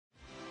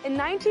In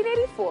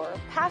 1984,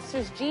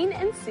 Pastors Gene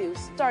and Sue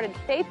started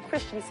Faith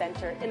Christian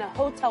Center in a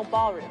hotel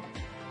ballroom.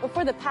 But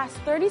for the past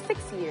 36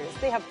 years,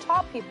 they have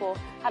taught people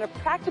how to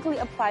practically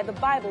apply the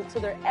Bible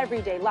to their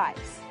everyday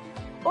lives.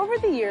 Over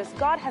the years,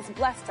 God has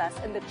blessed us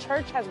and the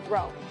church has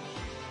grown.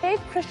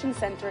 Faith Christian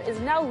Center is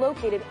now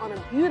located on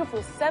a beautiful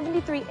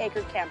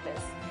 73-acre campus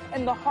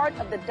in the heart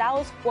of the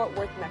Dallas-Fort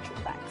Worth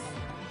Metroplex.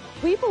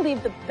 We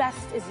believe the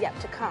best is yet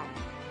to come.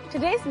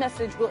 Today's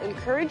message will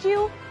encourage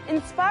you,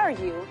 inspire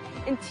you,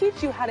 and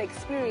teach you how to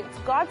experience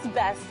God's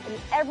best in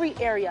every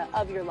area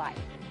of your life.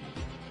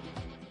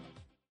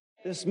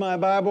 This is my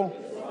Bible.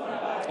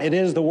 It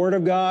is the Word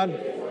of God,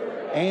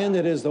 and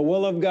it is the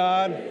will of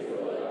God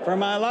for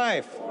my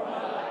life.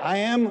 I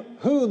am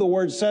who the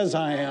Word says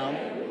I am.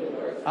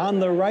 I'm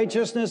the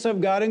righteousness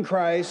of God in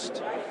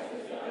Christ.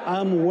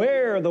 I'm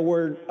where the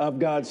Word of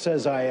God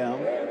says I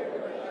am.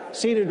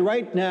 Seated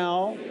right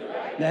now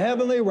in the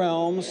heavenly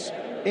realms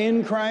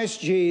in Christ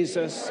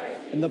Jesus,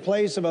 in the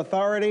place of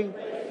authority,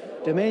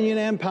 dominion,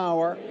 and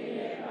power.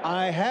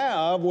 I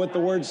have what the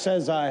Word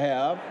says I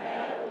have.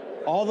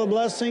 All the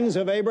blessings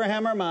of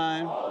Abraham are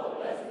mine,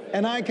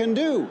 and I can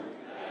do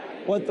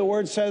what the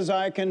Word says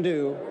I can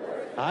do.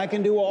 I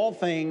can do all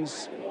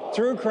things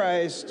through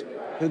Christ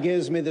who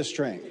gives me the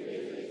strength.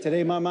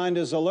 Today my mind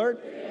is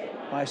alert,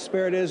 my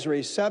spirit is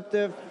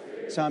receptive,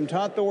 so I'm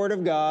taught the Word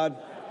of God.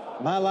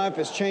 My life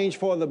has changed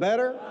for the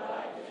better,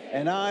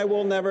 and I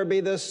will never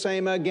be the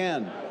same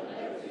again.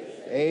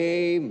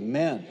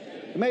 Amen.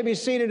 You may be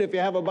seated. If you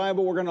have a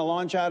Bible, we're going to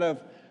launch out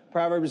of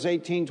Proverbs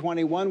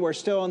 18:21. We're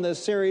still in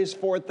this series,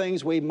 4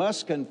 Things We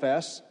Must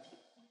Confess.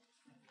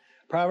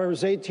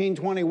 Proverbs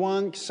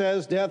 18:21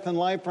 says, death and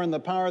life are in the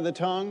power of the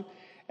tongue,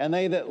 and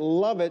they that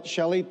love it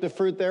shall eat the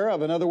fruit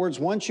thereof. In other words,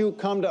 once you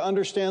come to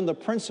understand the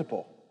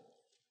principle,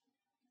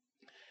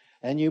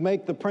 and you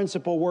make the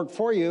principle work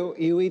for you,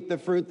 you eat the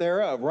fruit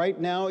thereof. Right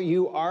now,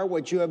 you are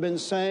what you have been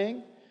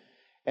saying,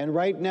 and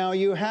right now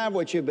you have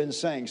what you've been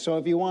saying. So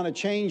if you want to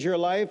change your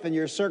life and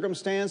your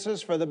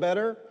circumstances for the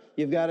better,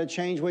 you've got to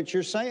change what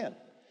you're saying.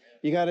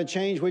 You got to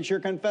change what you're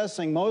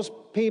confessing. Most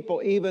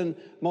people, even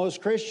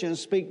most Christians,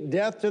 speak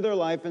death to their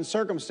life and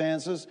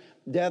circumstances.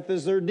 Death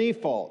is their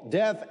default.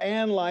 Death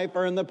and life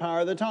are in the power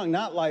of the tongue,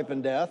 not life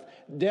and death.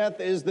 Death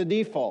is the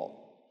default.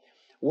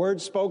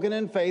 Words spoken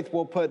in faith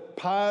will put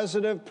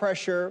positive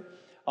pressure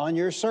on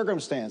your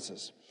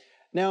circumstances.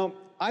 Now,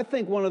 I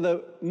think one of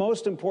the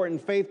most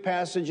important faith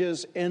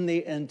passages in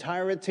the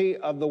entirety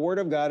of the Word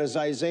of God is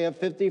Isaiah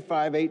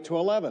 55,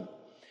 8-11.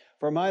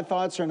 For my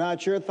thoughts are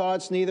not your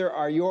thoughts, neither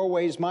are your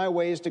ways my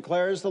ways,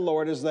 declares the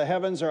Lord. As the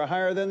heavens are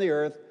higher than the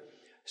earth,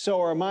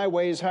 so are my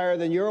ways higher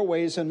than your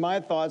ways, and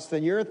my thoughts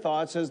than your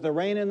thoughts. As the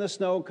rain and the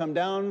snow come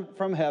down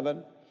from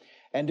heaven,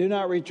 and do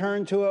not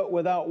return to it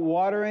without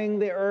watering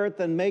the earth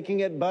and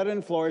making it bud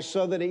and flourish,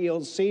 so that it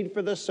yields seed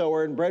for the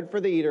sower and bread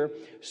for the eater,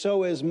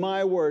 so is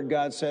my word,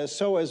 God says,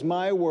 so is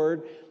my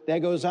word that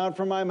goes out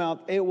from my mouth.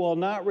 It will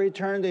not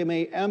return to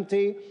me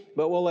empty,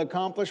 but will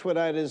accomplish what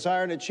I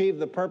desire and achieve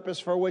the purpose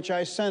for which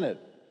I sent it.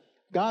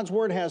 God's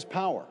word has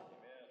power.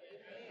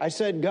 I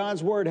said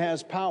God's word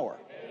has power.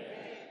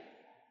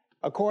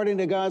 According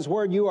to God's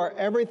word, you are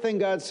everything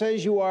God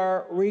says you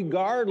are,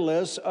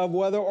 regardless of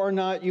whether or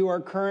not you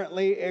are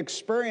currently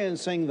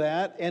experiencing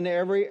that in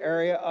every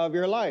area of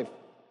your life.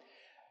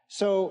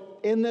 So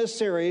in this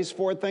series,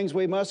 4 Things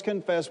We Must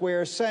Confess, we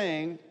are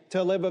saying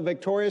to live a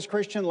victorious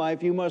Christian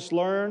life, you must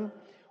learn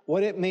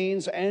what it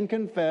means and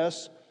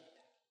confess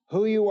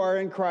who you are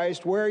in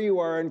Christ, where you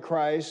are in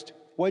Christ,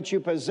 what you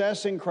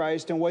possess in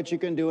Christ, and what you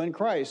can do in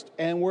Christ.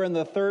 And we're in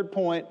the third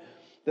point.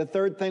 The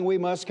third thing we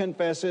must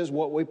confess is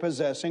what we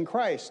possess in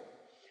Christ.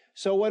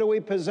 So what do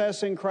we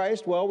possess in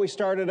Christ? Well, we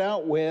started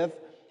out with,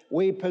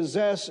 we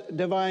possess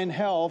divine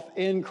health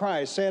in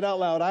Christ. Say it out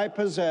loud. I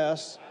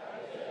possess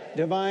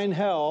divine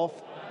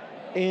health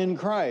in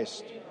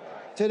Christ.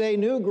 Today,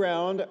 new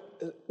ground,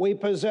 we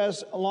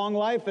possess long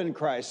life in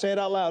Christ. Say it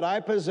out loud.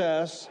 I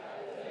possess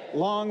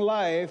long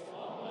life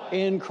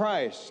in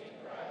Christ.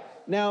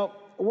 Now,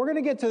 we're going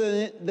to get to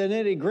the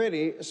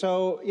nitty-gritty,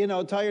 so,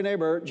 tell your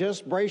neighbor,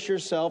 just brace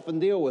yourself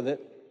and deal with it.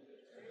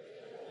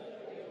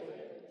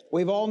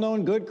 We've all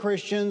known good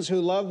Christians who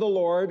loved the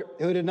Lord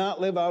who did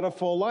not live out a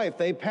full life.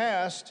 They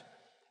passed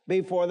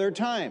before their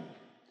time.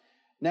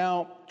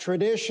 Now,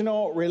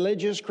 traditional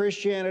religious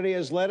Christianity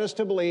has led us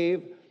to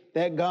believe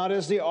that God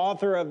is the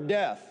author of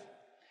death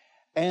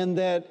and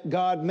that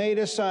God may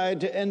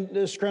decide to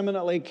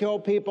indiscriminately kill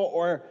people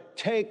or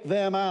take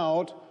them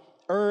out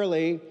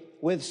early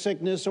with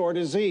sickness or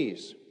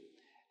disease.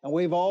 And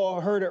we've all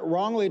heard it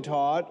wrongly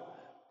taught.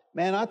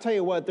 Man, I'll tell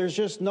you what, there's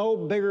just no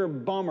bigger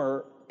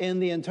bummer in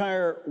the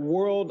entire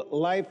world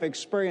life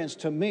experience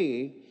to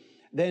me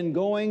than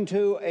going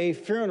to a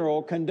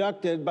funeral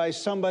conducted by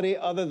somebody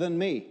other than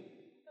me.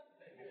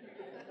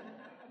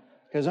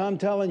 Because I'm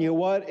telling you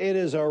what, it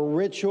is a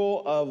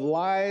ritual of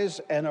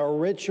lies and a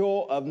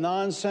ritual of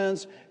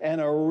nonsense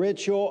and a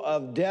ritual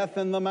of death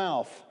in the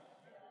mouth.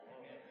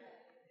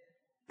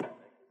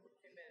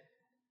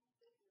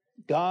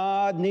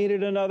 God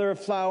needed another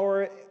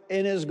flower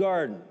in his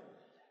garden.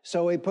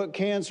 So he put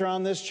cancer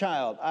on this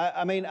child.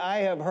 I mean, I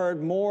have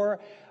heard more.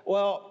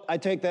 Well, I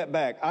take that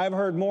back. I've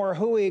heard more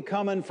hooey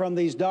coming from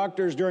these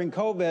doctors during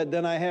COVID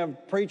than I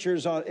have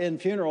preachers in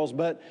funerals,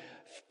 but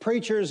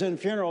preachers in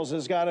funerals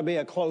has got to be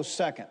a close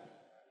second.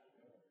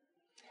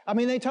 I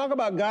mean, they talk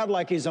about God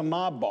like he's a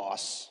mob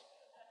boss.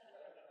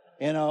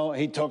 You know,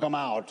 he took them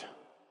out.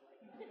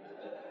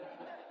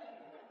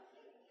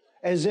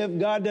 As if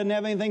God doesn't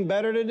have anything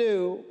better to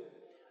do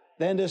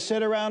than to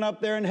sit around up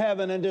there in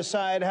heaven and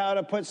decide how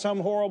to put some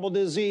horrible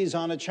disease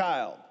on a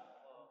child,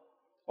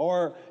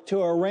 or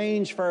to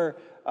arrange for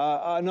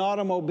an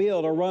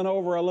automobile to run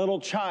over a little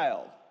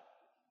child.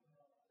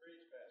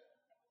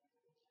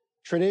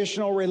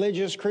 Traditional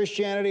religious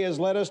Christianity has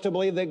led us to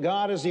believe that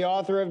God is the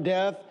author of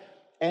death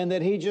and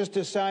that he just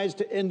decides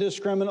to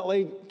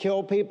indiscriminately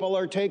kill people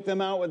or take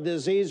them out with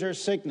disease or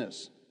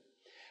sickness.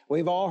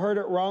 We've all heard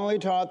it wrongly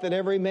taught that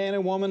every man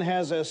and woman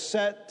has a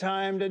set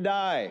time to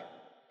die.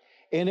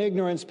 In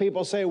ignorance,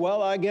 people say,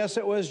 well, I guess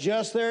it was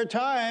just their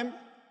time.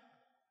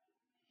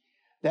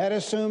 That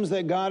assumes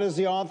that God is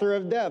the author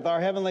of death. Our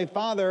Heavenly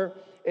Father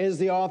is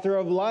the author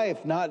of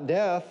life, not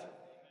death.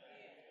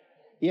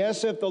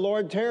 Yes, if the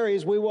Lord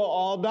tarries, we will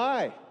all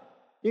die.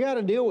 You got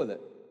to deal with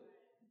it.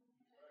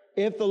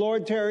 If the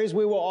Lord tarries,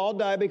 we will all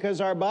die because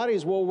our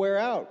bodies will wear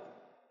out.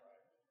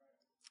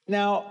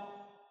 Now,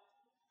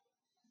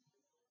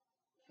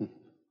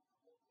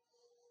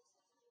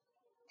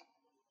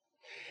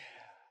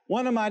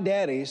 one of my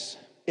daddies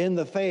in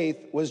the faith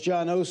was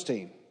John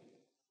Osteen.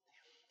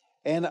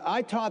 And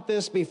I taught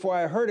this before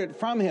I heard it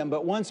from him,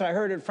 but once I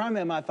heard it from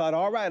him, I thought,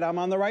 all right, I'm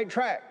on the right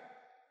track.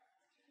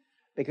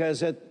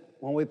 Because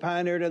when we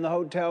pioneered in the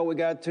hotel, we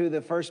got to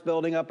the first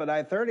building up at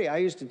I-30, I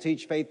used to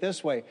teach faith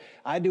this way.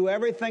 I do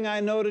everything I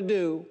know to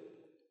do.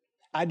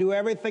 I do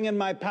everything in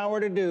my power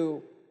to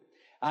do.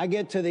 I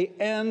get to the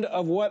end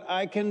of what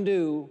I can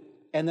do,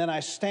 and then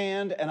I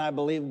stand and I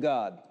believe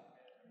God.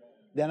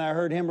 Then I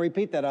heard him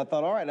repeat that. I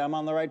thought, all right, I'm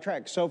on the right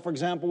track. So, for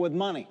example, with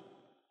money.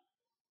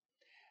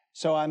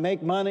 So I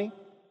make money.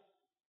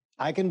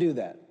 I can do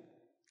that.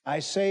 I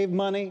save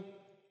money.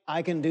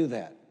 I can do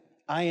that.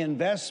 I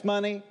invest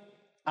money.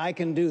 I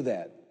can do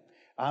that.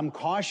 I'm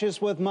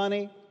cautious with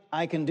money.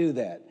 I can do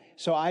that.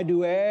 So I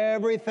do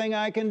everything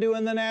I can do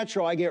in the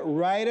natural. I get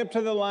right up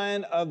to the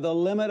line of the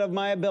limit of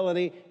my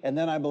ability, and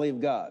then I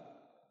believe God.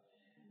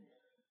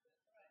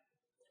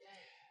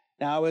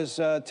 Now, I was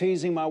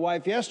teasing my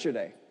wife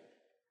yesterday.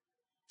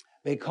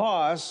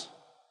 Because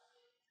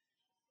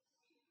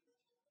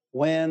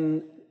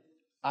when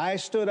I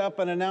stood up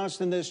and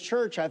announced in this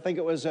church, I think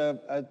it was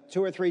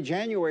 2 or 3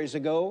 Januaries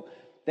ago,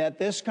 that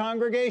this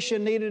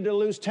congregation needed to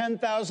lose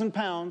 10,000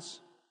 pounds.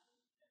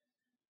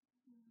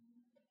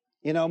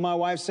 You know, my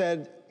wife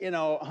said, you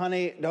know,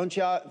 honey, don't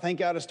you think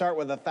you ought to start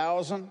with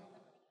 1,000?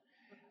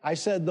 I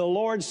said, the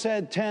Lord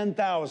said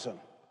 10,000.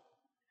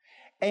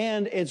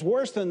 And it's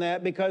worse than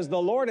that because the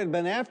Lord had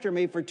been after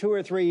me for 2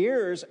 or 3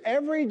 years.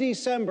 Every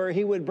December,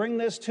 he would bring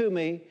this to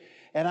me.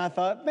 And I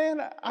thought,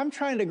 man, I'm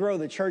trying to grow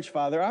the church,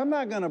 Father. I'm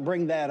not going to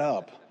bring that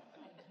up.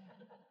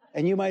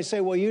 And you might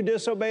say, well, you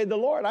disobeyed the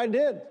Lord. I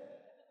did.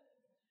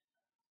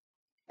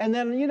 And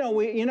then, you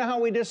know how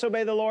we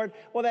disobey the Lord?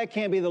 Well, that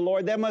can't be the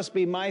Lord. That must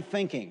be my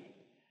thinking,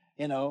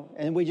 you know.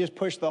 And we just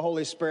push the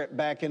Holy Spirit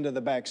back into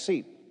the back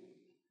seat.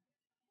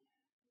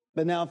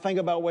 But now think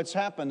about what's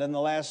happened in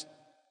the last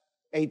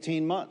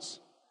 18 months,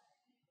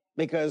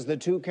 because the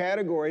 2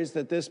 categories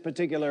that this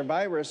particular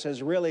virus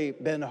has really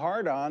been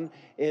hard on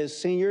is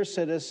senior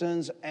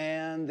citizens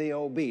and the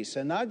obese.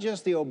 And not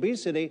just the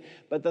obesity,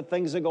 but the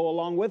things that go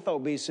along with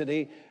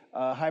obesity,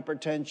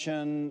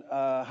 hypertension,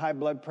 high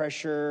blood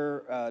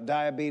pressure,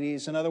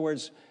 diabetes. In other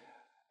words,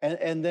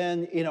 and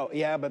then, you know,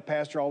 yeah, but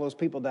Pastor, all those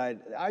people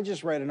died. I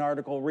just read an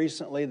article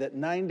recently that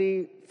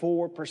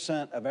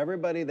 94% of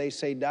everybody they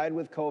say died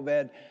with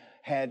COVID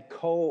had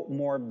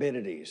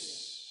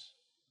comorbidities.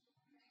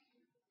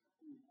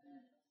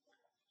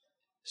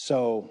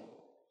 So,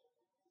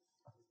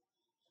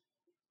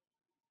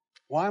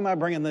 why am I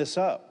bringing this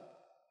up?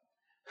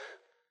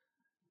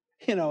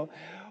 You know,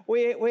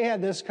 we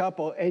had this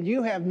couple, and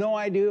you have no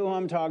idea who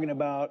I'm talking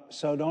about,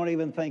 so don't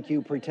even think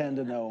you pretend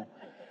to know.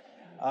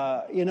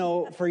 You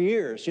know, for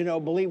years, you know,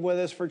 believe with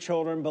us for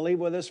children, believe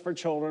with us for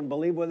children,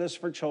 believe with us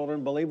for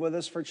children, believe with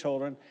us for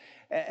children.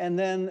 And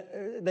then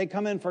they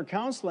come in for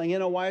counseling. You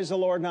know, why is the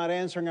Lord not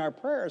answering our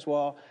prayers?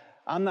 Well,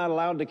 I'm not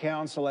allowed to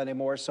counsel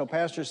anymore, so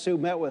Pastor Sue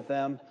met with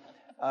them.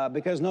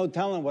 Because no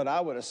telling what I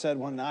would have said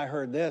when I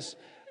heard this.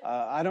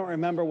 I don't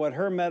remember what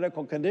her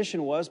medical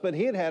condition was, but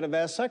he had had a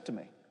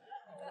vasectomy.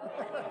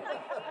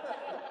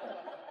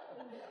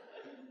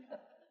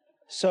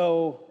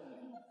 So,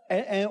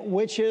 and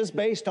which is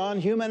based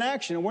on human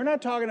action. We're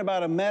not talking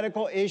about a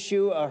medical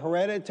issue, a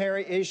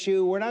hereditary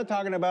issue. We're not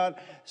talking about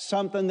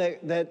something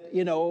that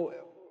you know,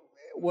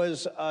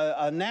 was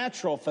a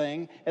natural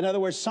thing. In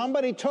other words,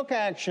 somebody took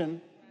action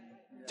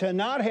to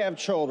not have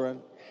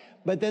children,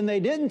 but then they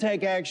didn't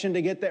take action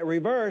to get that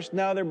reversed.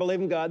 Now they're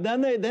believing God.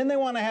 Then they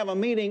want to have a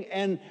meeting,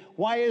 and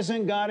why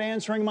isn't God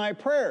answering my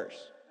prayers?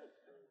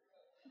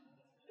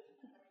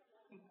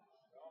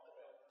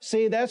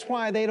 See, that's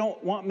why they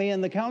don't want me in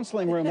the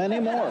counseling room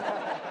anymore.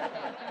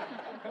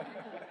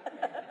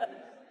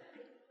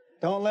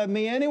 Don't let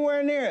me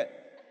anywhere near it.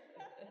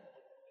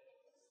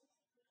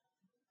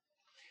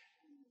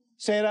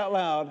 Say it out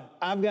loud.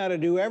 I've got to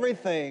do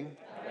everything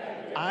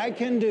I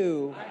can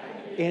do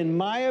in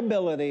my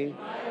ability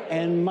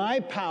and my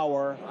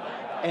power,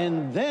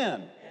 and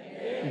then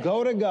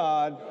go to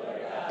God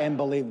and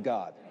believe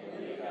God.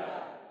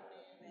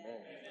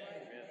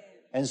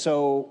 And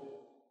so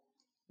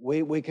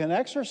we can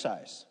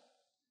exercise.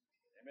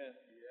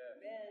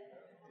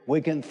 We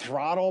can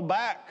throttle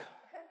back.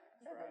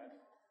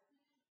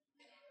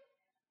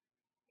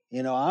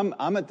 You know,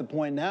 I'm at the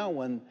point now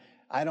when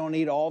I don't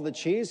eat all the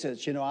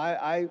Cheez-Its. You know,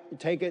 I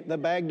take the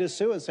bag to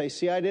Sue and say,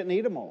 see, I didn't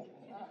eat them all.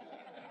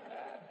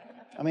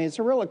 I mean, it's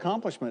a real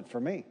accomplishment for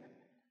me.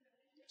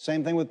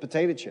 Same thing with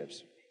potato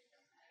chips.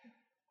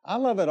 I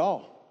love it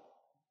all.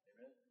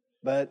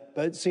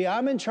 But see,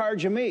 I'm in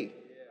charge of me.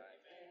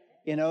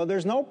 You know,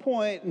 there's no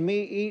point in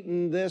me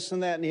eating this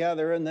and that and the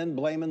other and then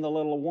blaming the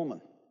little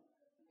woman.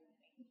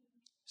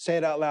 Say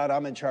it out loud,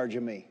 I'm in charge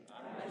of me.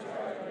 I'm in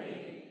charge of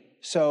me.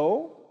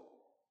 So,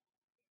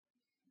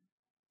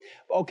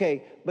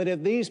 okay, but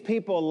if these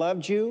people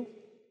loved you,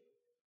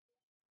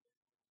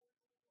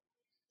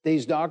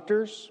 these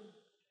doctors,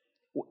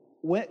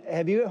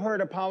 have you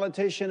heard a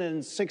politician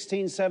in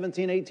 16,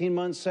 17, 18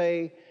 months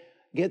say,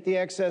 get the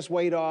excess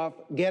weight off,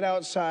 get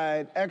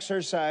outside,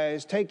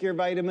 exercise, take your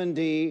vitamin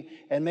D,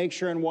 and make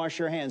sure and wash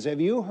your hands?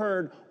 Have you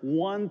heard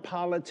one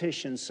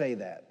politician say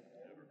that?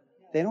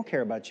 They don't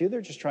care about you.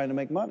 They're just trying to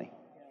make money.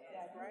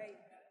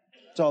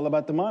 It's all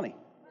about the money.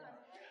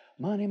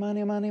 Money,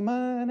 money, money,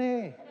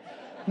 money,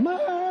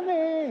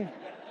 money.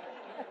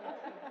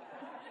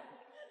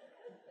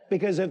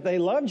 Because if they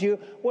loved you,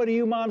 what do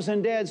you moms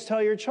and dads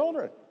tell your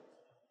children?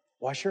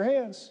 Wash your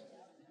hands,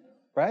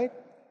 right?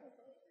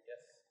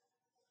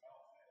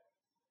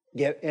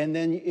 And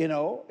then, you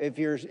know, if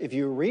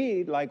you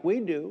read like we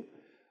do,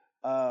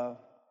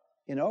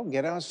 you know,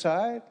 get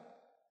outside,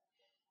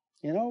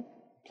 you know,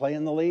 play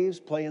in the leaves,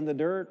 play in the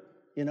dirt,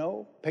 you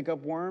know, pick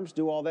up worms,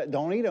 do all that.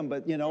 Don't eat them,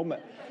 but, you know,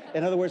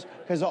 in other words,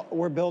 because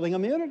we're building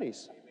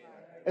immunities.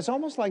 It's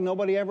almost like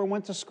nobody ever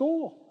went to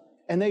school.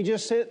 And they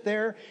just sit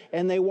there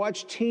and they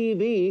watch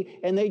TV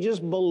and they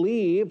just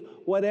believe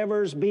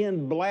whatever's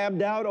being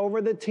blabbed out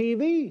over the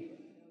TV.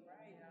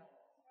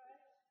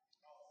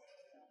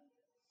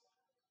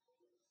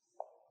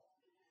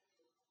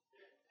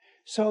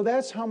 So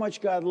that's how much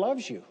God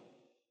loves you.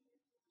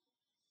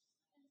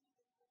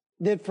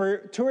 That for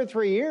 2 or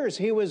 3 years,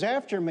 He was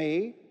after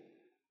me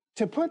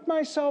to put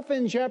myself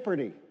in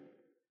jeopardy.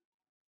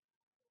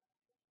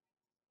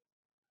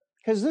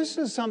 Because this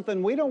is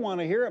something we don't want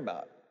to hear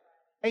about.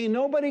 Hey,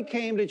 nobody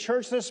came to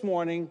church this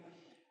morning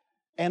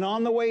and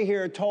on the way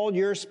here told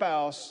your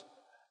spouse,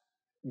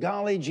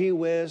 golly gee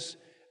whiz,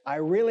 I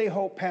really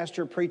hope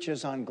Pastor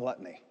preaches on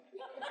gluttony.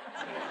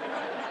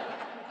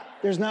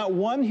 There's not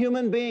one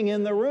human being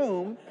in the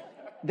room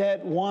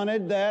that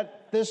wanted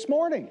that this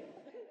morning.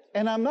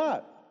 And I'm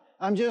not.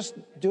 I'm just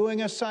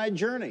doing a side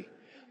journey.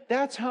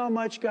 That's how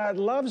much God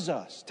loves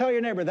us. Tell your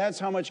neighbor, that's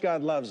how much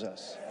God loves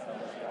us.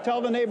 Tell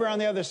the neighbor on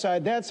the other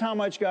side, that's how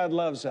much God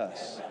loves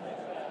us.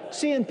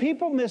 See, and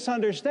people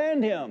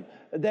misunderstand Him,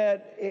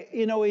 that,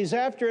 you know, He's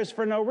after us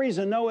for no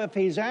reason. No, if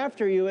He's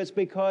after you, it's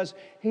because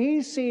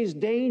He sees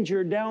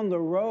danger down the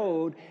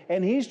road,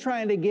 and He's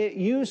trying to get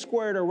you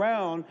squared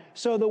around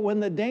so that when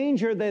the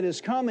danger that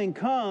is coming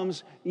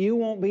comes, you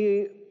won't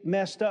be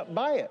messed up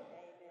by it.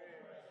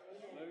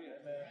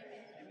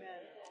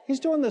 He's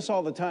doing this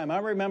all the time. I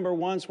remember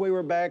once we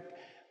were back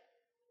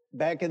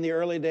in the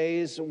early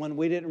days when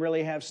we didn't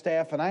really have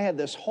staff, and I had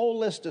this whole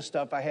list of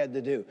stuff I had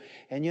to do.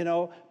 And you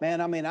know, man,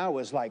 I mean, I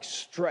was like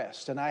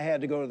stressed, and I had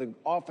to go to the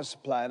office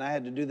supply, and I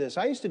had to do this.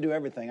 I used to do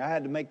everything. I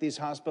had to make these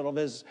hospital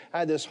visits. I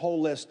had this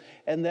whole list.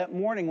 And that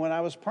morning when I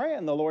was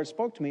praying, the Lord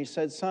spoke to me. He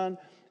said, son,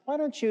 why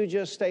don't you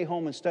just stay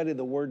home and study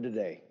the Word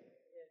today?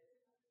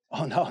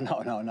 Oh,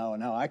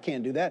 no, I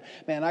can't do that.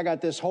 Man, I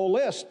got this whole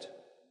list.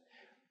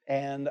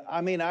 And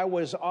I mean, I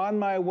was on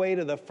my way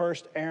to the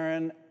first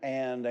errand,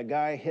 and a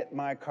guy hit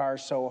my car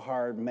so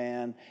hard,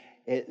 man.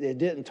 It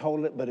didn't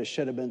total it, but it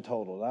should have been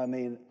totaled. I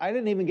mean, I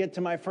didn't even get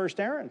to my first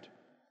errand.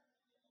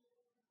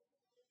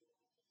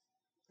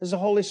 This is the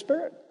Holy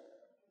Spirit.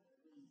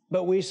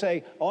 But we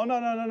say, oh,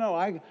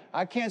 no.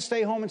 I can't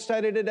stay home and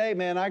study today,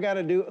 man. I got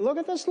to do, look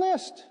at this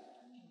list.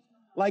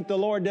 Like the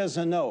Lord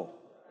doesn't know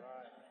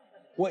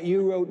what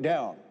you wrote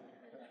down.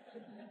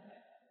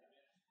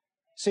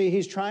 See,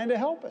 He's trying to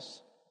help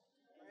us.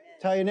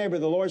 Tell your neighbor,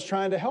 the Lord's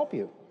trying to help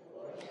you.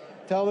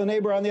 Tell the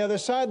neighbor on the other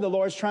side, the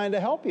Lord's trying to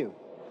help you.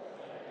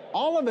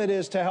 All of it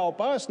is to help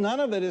us.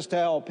 None of it is to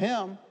help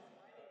Him.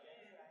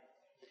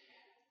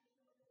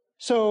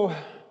 So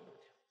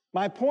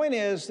my point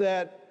is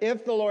that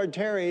if the Lord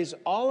tarries,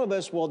 all of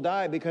us will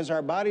die because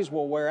our bodies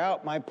will wear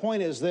out. My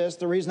point is this,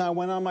 the reason I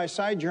went on my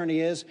side journey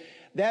is,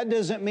 that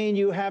doesn't mean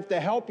you have to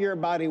help your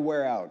body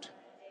wear out.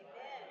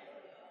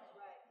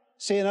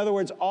 See, in other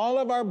words, all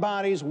of our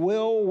bodies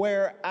will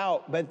wear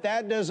out, but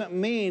that doesn't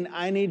mean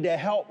I need to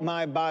help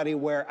my body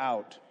wear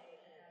out.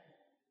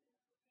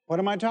 What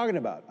am I talking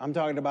about? I'm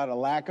talking about a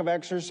lack of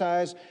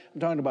exercise.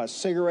 I'm talking about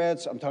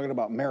cigarettes. I'm talking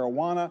about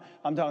marijuana.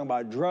 I'm talking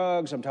about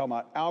drugs. I'm talking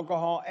about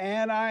alcohol.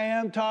 And I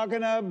am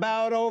talking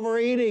about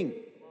overeating.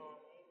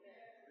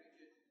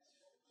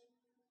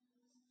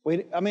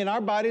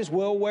 Our bodies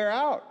will wear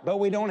out, but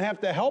we don't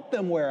have to help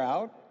them wear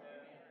out.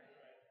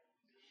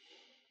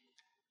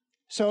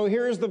 So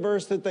here's the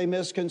verse that they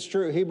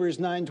misconstrue, Hebrews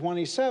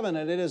 9:27,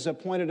 and it is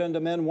appointed unto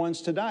men once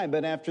to die,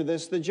 but after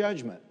this the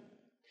judgment.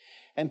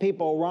 And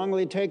people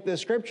wrongly take this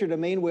scripture to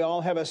mean we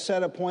all have a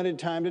set appointed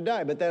time to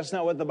die, but that's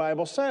not what the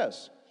Bible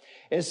says.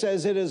 It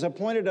says it is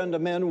appointed unto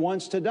men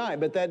once to die,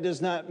 but that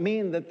does not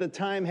mean that the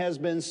time has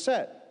been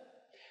set.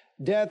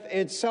 Death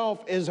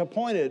itself is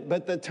appointed,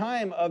 but the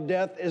time of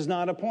death is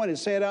not appointed.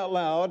 Say it out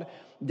loud.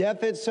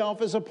 Death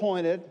itself is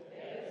appointed,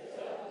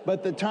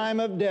 but the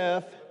time of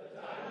death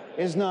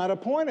is not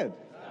appointed.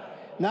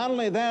 Not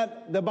only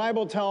that, the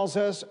Bible tells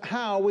us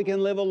how we can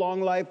live a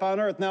long life on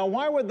earth. Now,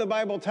 why would the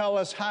Bible tell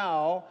us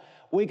how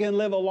we can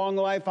live a long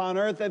life on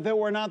earth if it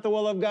were not the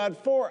will of God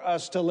for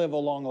us to live a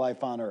long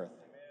life on earth?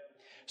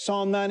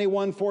 Psalm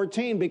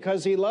 91:14,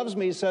 because he loves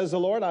me, says the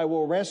Lord, I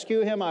will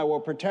rescue him, I will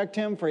protect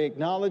him, for he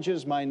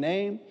acknowledges my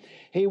name.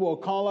 He will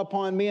call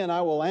upon me, and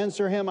I will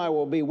answer him. I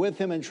will be with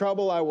him in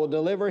trouble. I will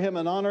deliver him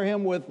and honor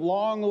him. With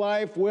long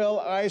life will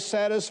I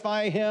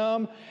satisfy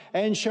him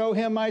and show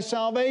him my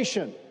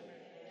salvation.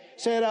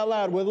 Say it out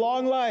loud. With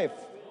long life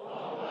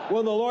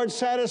will the Lord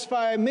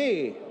satisfy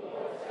me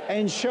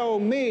and show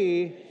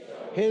me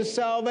his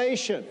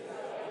salvation.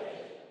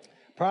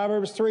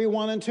 Proverbs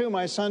 3:1-2,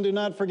 my son, do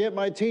not forget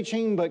my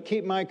teaching, but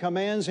keep my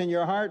commands in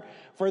your heart,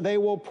 for they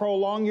will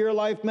prolong your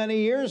life many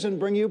years and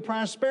bring you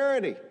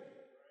prosperity.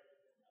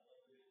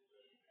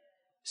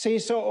 See,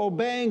 so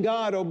obeying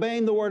God,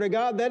 obeying the Word of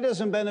God, that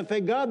doesn't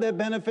benefit God, that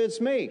benefits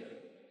me.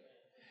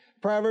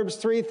 Proverbs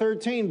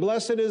 3:13,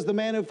 blessed is the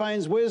man who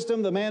finds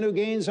wisdom, the man who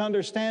gains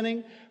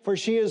understanding, for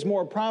she is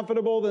more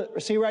profitable than,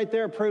 see right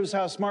there, proves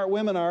how smart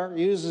women are,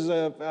 uses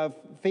a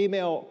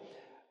female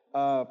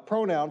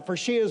pronoun, for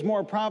she is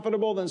more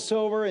profitable than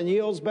silver and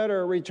yields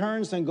better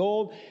returns than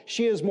gold.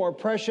 She is more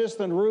precious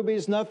than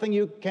rubies. Nothing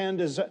you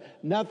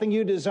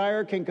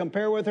desire can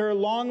compare with her.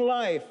 Long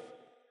life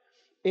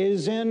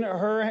is in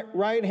her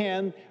right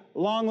hand.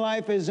 Long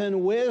life is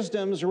in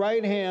wisdom's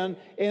right hand.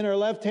 In her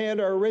left hand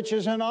are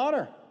riches and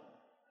honor.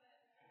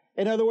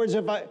 In other words,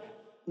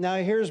 now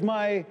here's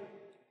my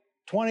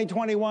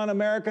 2021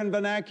 American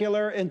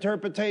vernacular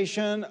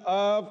interpretation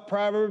of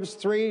Proverbs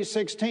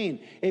 3:16.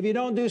 If you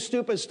don't do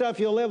stupid stuff,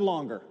 you'll live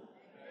longer.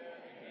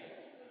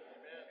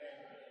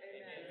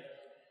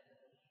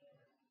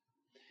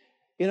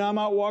 You know, I'm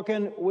out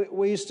walking.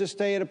 We used to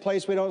stay at a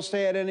place we don't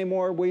stay at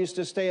anymore. We used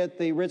to stay at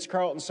the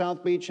Ritz-Carlton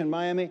South Beach in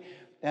Miami.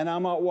 And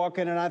I'm out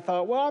walking, and I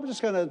thought, well, I'm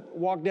just going to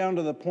walk down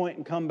to the point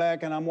and come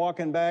back. And I'm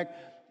walking back.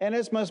 And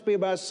it must be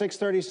about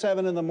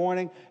 6:37 in the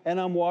morning. And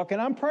I'm walking.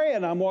 I'm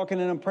praying. I'm walking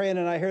and I'm praying.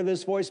 And I hear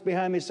this voice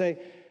behind me say,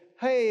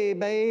 hey,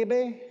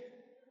 baby.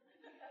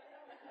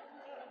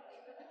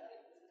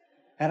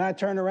 And I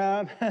turned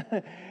around,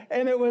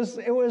 and it was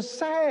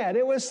sad.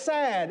 It was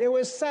sad. It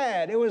was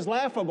sad. It was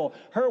laughable.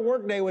 Her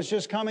workday was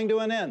just coming to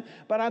an end.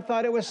 But I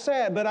thought it was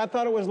sad. But I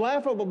thought it was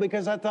laughable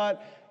because I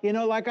thought, you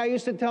know, like I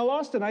used to tell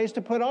Austin, I used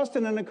to put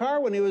Austin in the car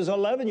when he was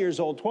 11 years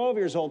old, 12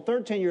 years old,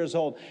 13 years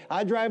old.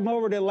 I'd drive him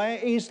over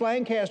to East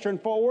Lancaster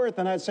and Fort Worth,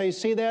 and I'd say,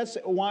 see,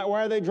 why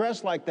are they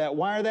dressed like that?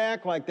 Why are they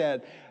act like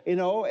that? You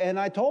know, and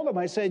I told him,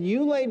 I said,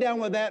 you lay down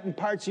with that and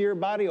parts of your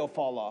body will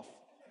fall off.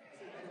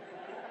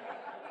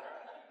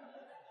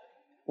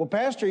 Well,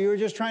 Pastor, you were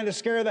just trying to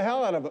scare the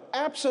hell out of him.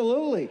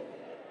 Absolutely.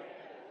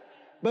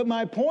 But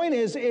my point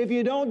is, if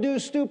you don't do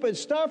stupid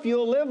stuff,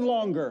 you'll live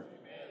longer.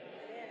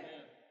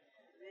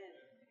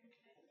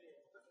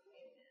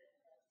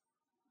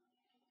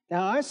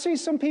 Now, I see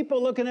some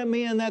people looking at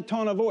me in that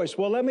tone of voice.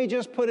 Well, let me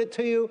just put it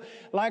to you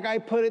like I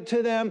put it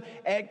to them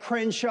at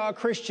Crenshaw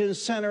Christian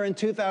Center in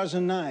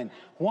 2009.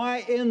 Why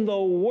in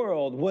the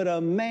world would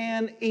a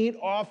man eat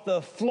off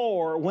the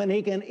floor when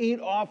he can eat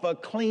off a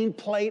clean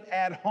plate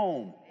at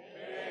home?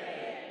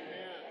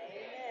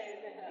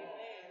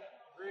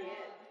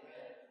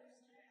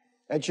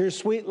 That's your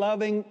sweet,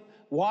 loving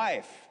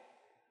wife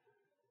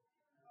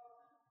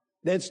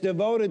that's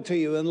devoted to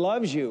you and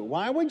loves you.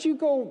 Why would you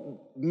go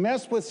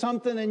mess with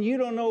something and you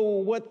don't know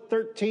what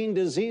 13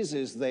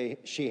 diseases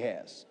she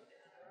has?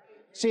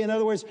 See, in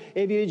other words,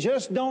 if you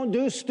just don't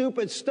do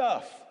stupid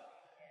stuff,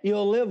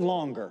 you'll live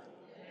longer.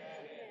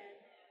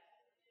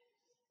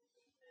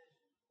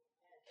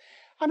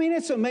 I mean,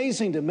 it's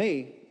amazing to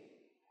me.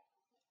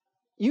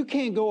 You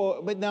can't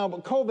go, but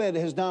COVID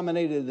has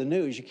dominated the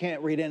news. You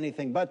can't read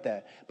anything but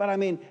that. But I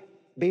mean,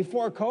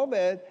 before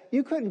COVID,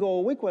 you couldn't go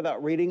a week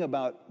without reading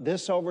about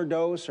this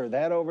overdose or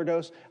that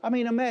overdose. I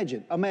mean,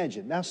 imagine.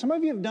 Now, some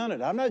of you have done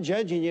it. I'm not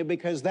judging you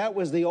because that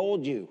was the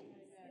old you.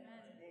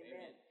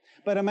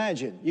 But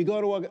imagine, you go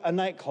to a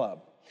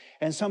nightclub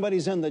and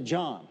somebody's in the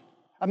John.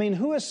 I mean,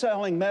 who is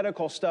selling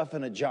medical stuff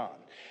in a John?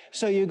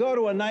 So you go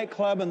to a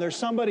nightclub and there's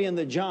somebody in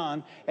the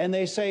John and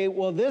they say,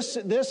 well, this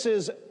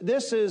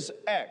is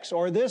X,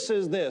 or this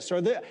is this, or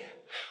this.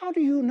 How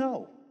do you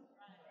know?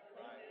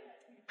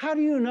 How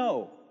do you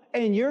know?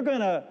 And you're going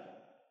to,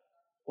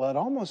 well, it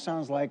almost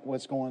sounds like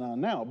what's going on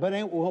now, but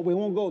we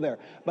won't go there.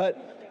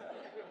 But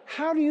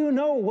how do you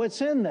know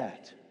what's in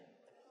that?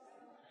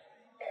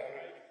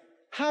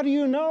 How do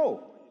you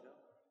know?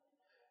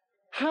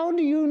 How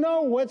do you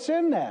know what's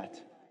in that?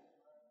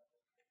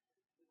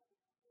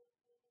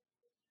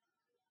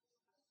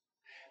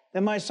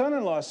 And my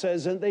son-in-law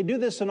says, and they do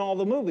this in all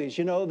the movies,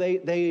 you know,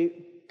 they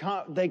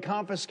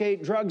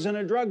confiscate drugs in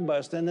a drug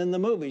bust, and in the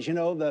movies, you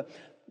know,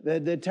 the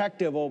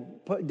detective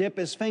will dip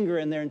his finger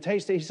in there and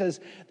taste it. He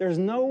says, there's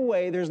no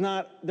way, there's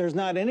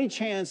not any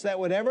chance that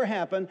would ever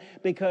happen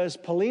because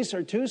police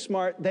are too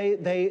smart.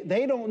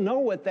 They don't know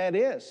what that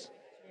is.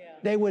 Yeah.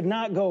 They would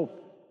not go.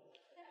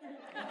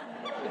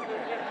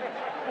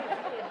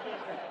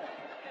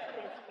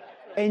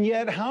 And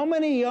yet, how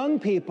many young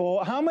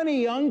people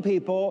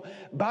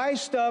buy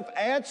stuff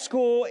at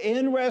school,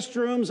 in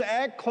restrooms,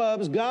 at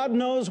clubs, God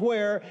knows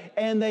where,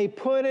 and they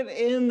put it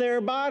in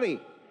their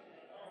body?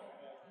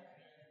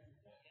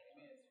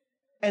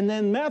 And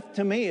then meth,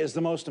 to me, is the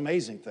most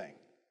amazing thing.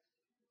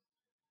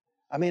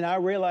 I mean, I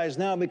realize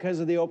now because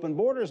of the open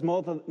borders,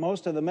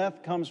 most of the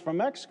meth comes from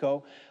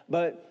Mexico,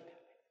 but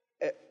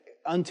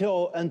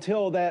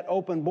until that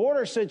open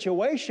border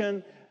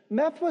situation,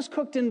 meth was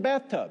cooked in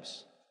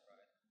bathtubs.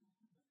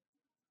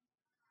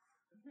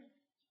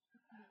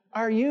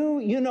 Are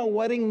you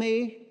know-whatting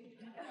me?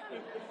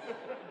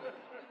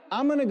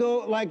 I'm going to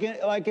go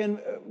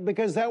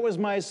because that was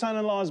my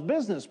son-in-law's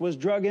business, was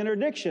drug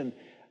interdiction.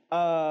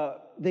 The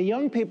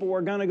young people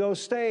were going to go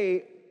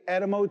stay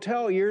at a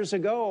motel years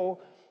ago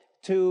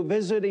to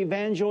visit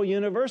Evangel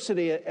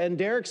University. And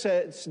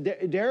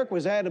Derek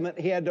was adamant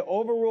he had to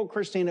overrule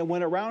Christina,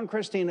 went around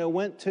Christina,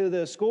 went to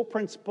the school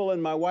principal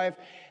and my wife.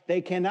 They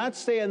cannot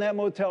stay in that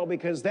motel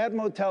because that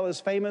motel is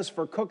famous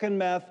for cooking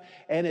meth,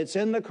 and it's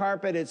in the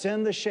carpet, it's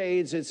in the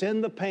shades, it's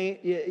in the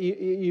paint.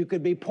 You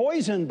could be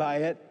poisoned by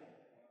it.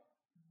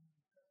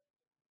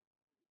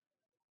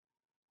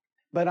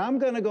 But I'm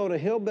going to go to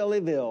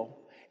Hillbillyville,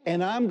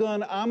 and I'm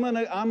going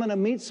to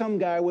meet some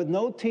guy with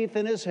no teeth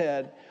in his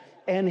head,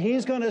 and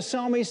he's going to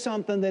sell me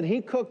something that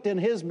he cooked in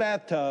his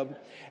bathtub,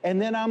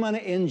 and then I'm going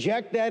to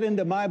inject that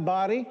into my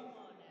body.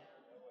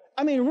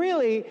 I mean,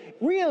 really,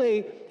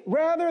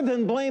 rather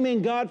than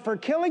blaming God for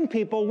killing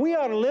people, we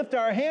ought to lift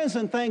our hands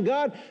and thank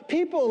God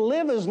people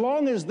live as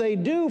long as they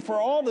do for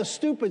all the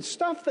stupid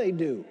stuff they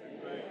do.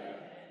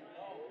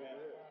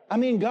 I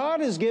mean,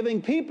 God is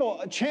giving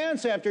people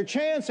chance after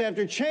chance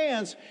after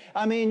chance.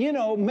 I mean, you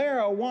know,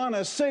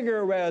 marijuana,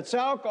 cigarettes,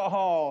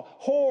 alcohol,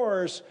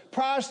 whores,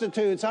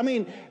 prostitutes. I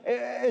mean,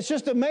 it's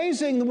just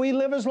amazing that we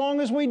live as long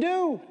as we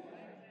do.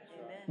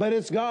 But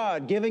it's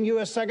God giving you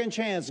a second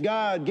chance,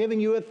 God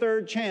giving you a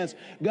third chance,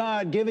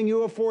 God giving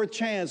you a fourth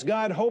chance,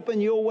 God hoping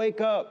you'll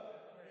wake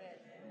up.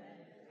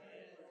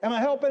 Am I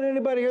helping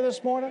anybody here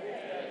this morning?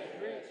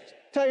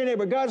 Tell your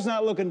neighbor, God's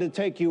not looking to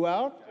take you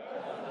out.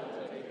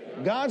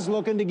 God's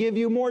looking to give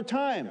you more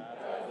time.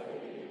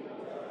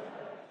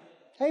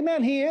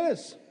 Amen. He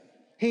is.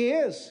 He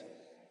is.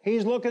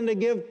 He's looking to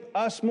give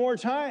us more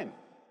time.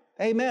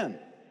 Amen.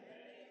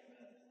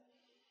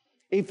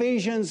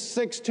 Ephesians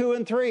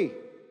 6:2-3.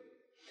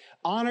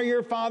 Honor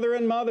your father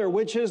and mother,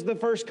 which is the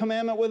first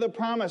commandment with a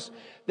promise,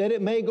 that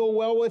it may go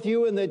well with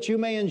you and that you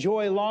may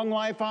enjoy long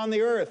life on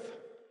the earth.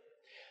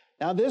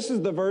 Now, this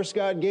is the verse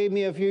God gave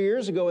me a few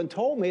years ago and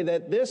told me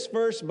that this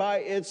verse by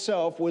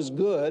itself was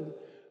good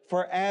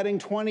for adding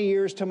 20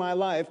 years to my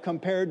life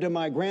compared to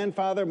my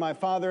grandfather, my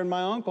father, and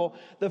my uncle.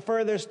 The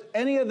furthest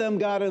any of them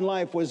got in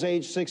life was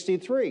age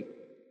 63.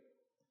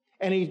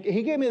 And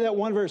he gave me that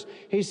one verse.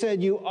 He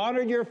said, you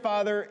honored your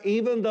father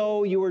even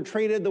though you were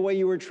treated the way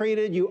you were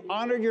treated. You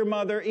honored your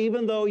mother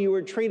even though you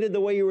were treated the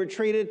way you were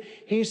treated.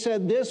 He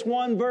said, this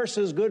one verse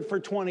is good for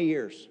 20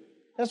 years.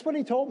 That's what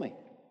he told me.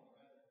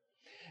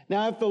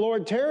 Now, if the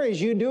Lord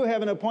tarries, you do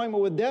have an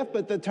appointment with death,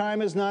 but the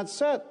time is not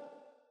set.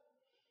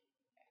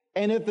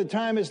 And if the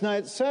time is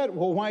not set,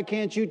 well, why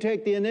can't you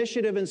take the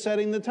initiative in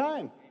setting the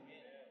time?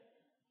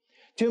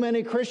 Too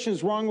many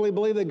Christians wrongly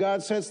believe that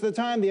God sets the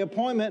time, the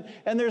appointment,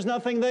 and there's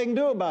nothing they can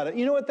do about it.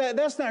 You know what?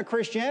 That's not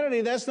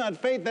Christianity. That's not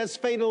faith. That's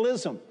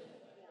fatalism.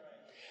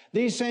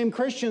 These same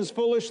Christians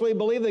foolishly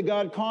believe that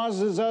God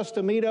causes us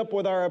to meet up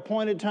with our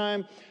appointed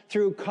time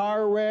through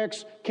car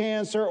wrecks,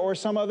 cancer, or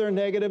some other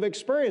negative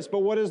experience. But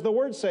what does the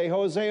Word say?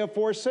 Hosea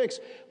 4:6,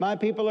 my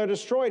people are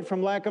destroyed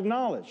from lack of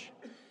knowledge.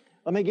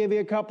 Let me give you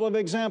a couple of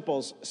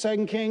examples.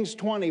 2 Kings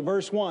 20,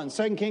 verse 1.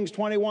 2 Kings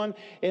 21,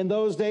 in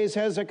those days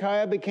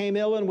Hezekiah became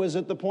ill and was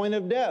at the point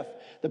of death.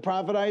 The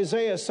prophet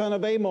Isaiah, son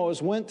of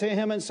Amos, went to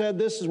him and said,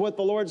 this is what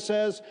the Lord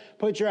says,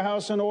 put your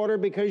house in order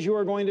because you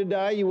are going to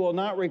die, you will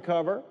not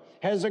recover.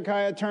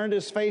 Hezekiah turned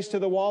his face to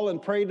the wall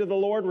and prayed to the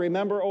Lord.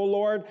 Remember, O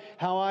Lord,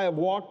 how I have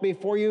walked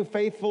before you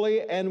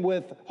faithfully and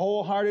with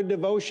wholehearted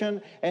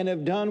devotion and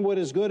have done what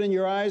is good in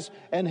your eyes.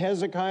 And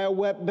Hezekiah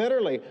wept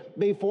bitterly.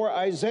 Before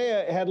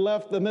Isaiah had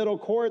left the middle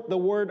court, the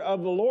word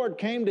of the Lord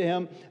came to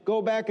him.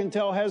 Go back and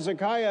tell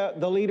Hezekiah,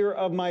 the leader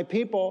of my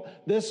people,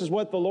 this is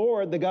what the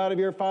Lord, the God of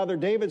your father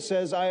David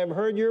says, I have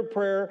heard your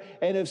prayer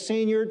and have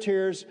seen your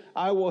tears.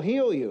 I will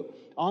heal you.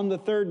 On the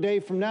third day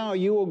from now,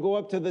 you will go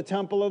up to the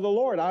temple of the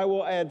Lord. I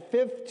will add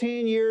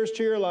 15 years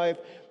to your life,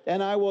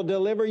 and I will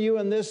deliver you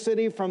in this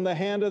city from the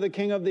hand of the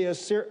king of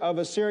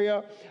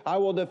Assyria. I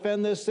will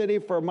defend this city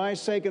for my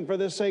sake and for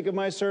the sake of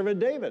my servant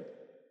David.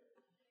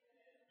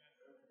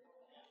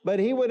 But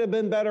he would have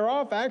been better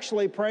off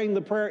actually praying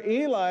the prayer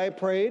Eli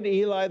prayed.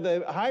 Eli,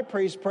 the high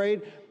priest,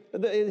 prayed.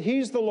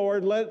 He's the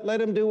Lord. Let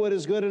him do what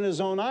is good in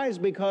his own eyes,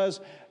 because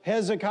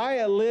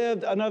Hezekiah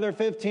lived another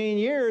 15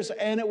 years,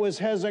 and it was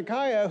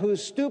Hezekiah who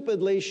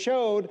stupidly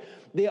showed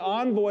the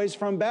envoys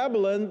from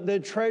Babylon the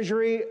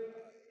treasury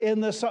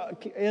in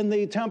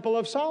the Temple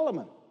of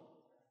Solomon.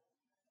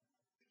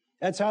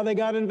 That's how they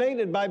got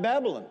invaded by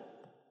Babylon.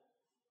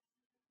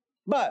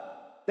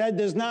 But that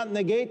does not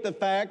negate the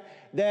fact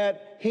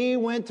that he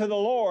went to the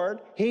Lord,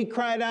 he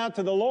cried out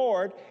to the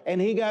Lord,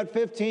 and he got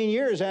 15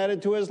 years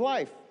added to his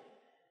life.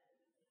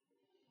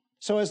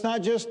 So it's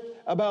not just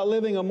about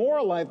living a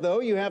moral life, though.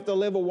 You have to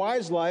live a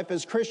wise life.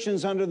 As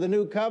Christians under the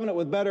new covenant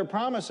with better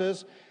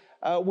promises,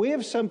 we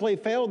have simply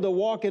failed to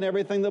walk in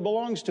everything that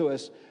belongs to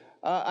us.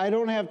 I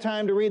don't have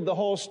time to read the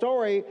whole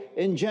story.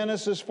 In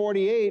Genesis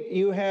 48,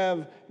 you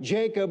have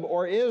Jacob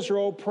or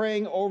Israel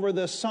praying over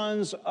the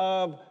sons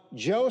of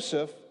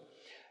Joseph.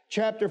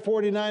 Chapter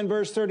 49,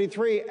 verse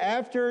 33,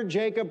 after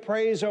Jacob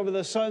prays over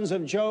the sons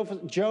of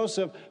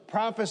Joseph,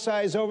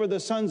 prophesies over the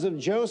sons of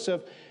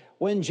Joseph,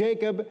 when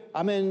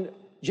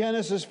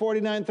Genesis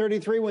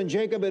 49:33, when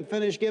Jacob had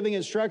finished giving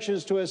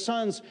instructions to his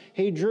sons,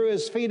 he drew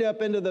his feet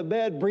up into the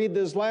bed, breathed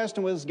his last,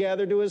 and was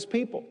gathered to his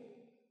people.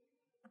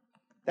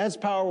 That's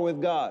power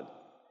with God.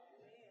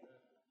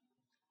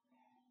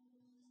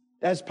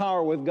 That's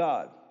power with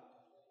God.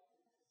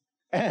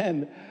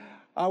 And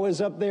I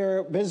was up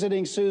there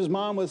visiting Sue's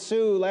mom with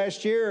Sue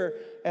last year,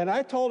 and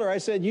I told her, I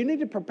said, you need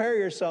to prepare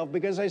yourself,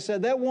 because I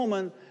said, that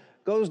woman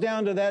goes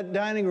down to that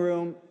dining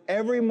room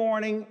every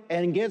morning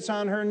and gets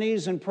on her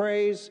knees and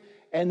prays.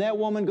 And that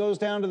woman goes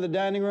down to the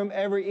dining room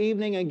every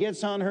evening and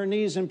gets on her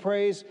knees and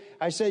prays.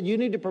 I said, you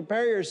need to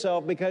prepare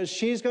yourself, because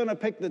she's going to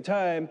pick the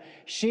time.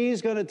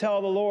 She's going to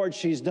tell the Lord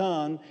she's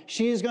done.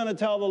 She's going to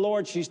tell the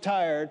Lord she's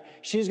tired.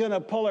 She's going to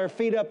pull her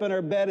feet up in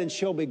her bed and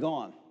she'll be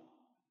gone.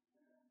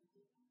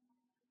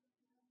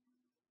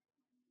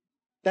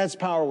 That's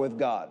power with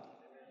God.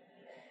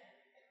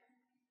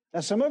 Now,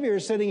 some of you are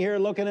sitting here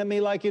looking at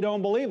me like you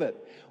don't believe it.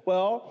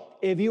 Well,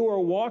 if you were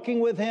walking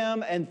with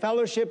him and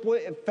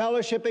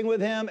fellowshipping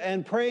with him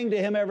and praying to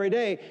him every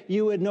day,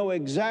 you would know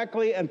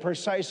exactly and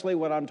precisely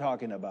what I'm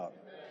talking about.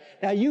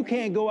 Now, you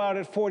can't go out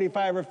at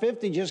 45 or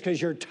 50 just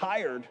because you're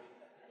tired.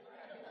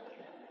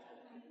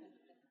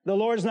 The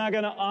Lord's not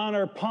going to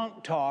honor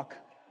punk talk.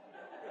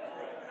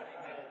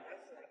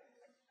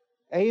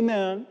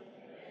 Amen.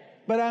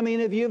 But I mean,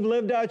 if you've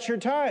lived out your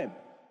time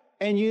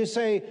and you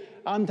say,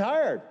 I'm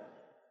tired,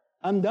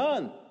 I'm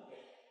done,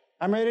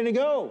 I'm ready to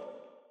go,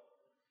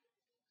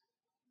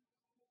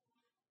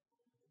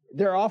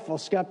 they're awful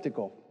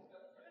skeptical.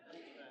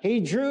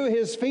 He drew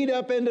his feet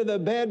up into the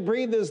bed,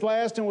 breathed his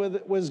last, and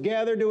was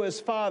gathered to his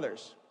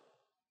fathers.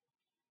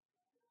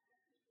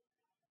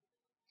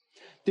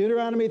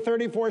 Deuteronomy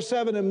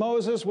 34:7, and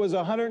Moses was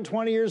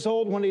 120 years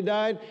old when he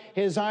died.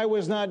 His eye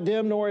was not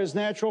dim, nor his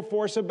natural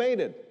force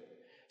abated.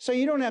 So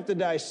you don't have to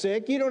die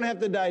sick. You don't have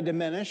to die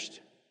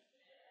diminished.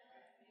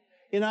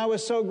 You know, I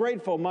was so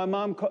grateful. My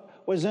mom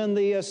was in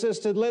the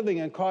assisted living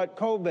and caught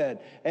COVID,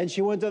 and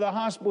she went to the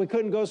hospital. We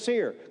couldn't go see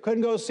her.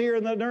 Couldn't go see her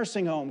in the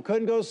nursing home.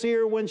 Couldn't go see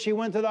her when she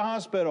went to the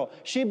hospital.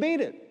 She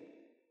beat it.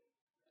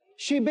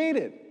 She beat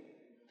it.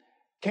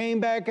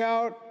 Came back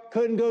out,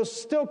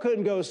 still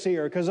couldn't go see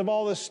her because of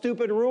all the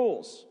stupid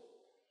rules.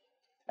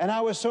 And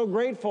I was so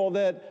grateful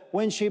that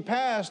when she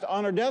passed,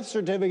 on her death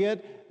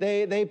certificate,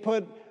 they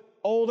put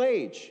old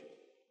age.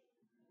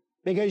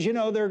 Because, you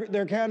know,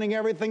 they're counting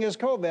everything as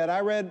COVID. I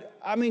read,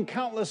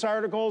 countless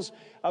articles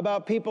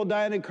about people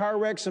dying in car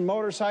wrecks and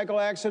motorcycle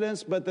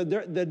accidents, but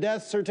the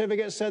death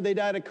certificate said they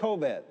died of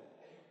COVID.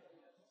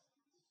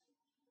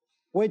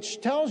 Which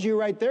tells you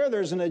right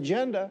there's an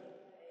agenda.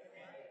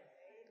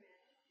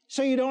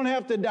 So you don't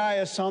have to die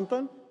of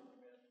something.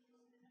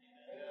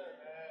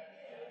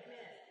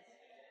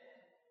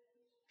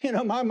 You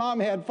know, my mom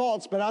had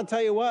faults, but I'll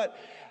tell you what,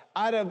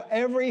 out of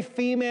every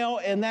female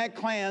in that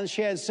clan,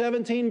 she had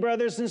 17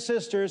 brothers and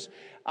sisters.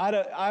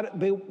 Her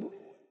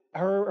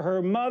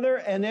mother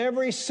and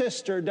every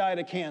sister died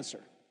of cancer.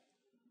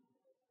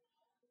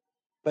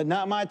 But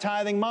not my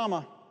tithing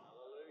mama.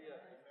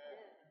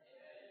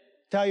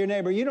 Tell your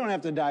neighbor, you don't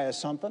have to die of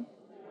something.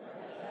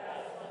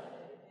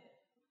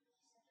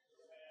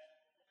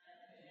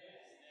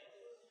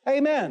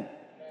 Amen.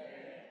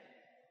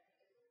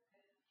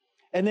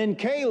 And then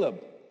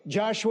Caleb,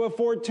 Joshua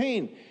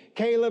 14.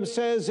 Caleb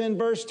says in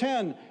verse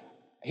 10,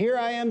 here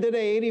I am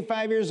today,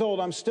 85 years old.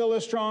 I'm still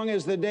as strong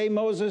as the day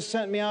Moses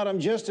sent me out.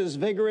 I'm just as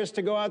vigorous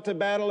to go out to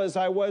battle as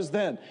I was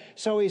then.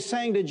 So he's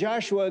saying to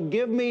Joshua,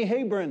 give me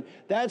Hebron.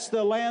 That's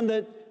the land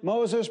that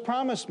Moses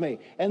promised me.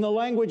 And the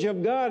language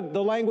of God,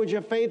 the language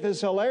of faith is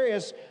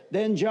hilarious.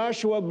 Then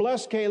Joshua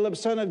blessed Caleb,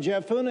 son of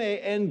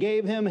Jephunneh, and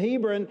gave him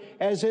Hebron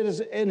as his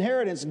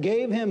inheritance.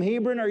 Gave him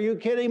Hebron? Are you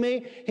kidding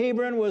me?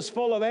 Hebron was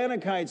full of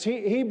Anakites.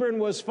 Hebron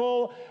was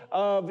full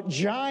of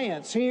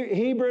giants.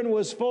 Hebron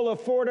was full of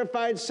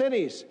fortified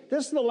cities.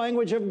 This is the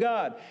language of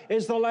God.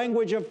 It's the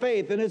language of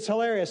faith, and it's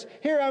hilarious.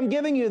 Here, I'm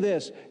giving you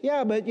this.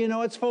 Yeah, but you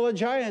know, it's full of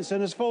giants,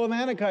 and it's full of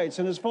Anakites,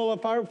 and it's full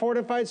of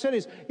fortified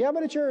cities. Yeah,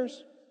 but it's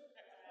yours.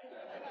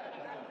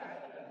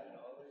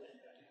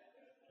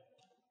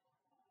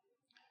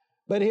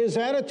 But his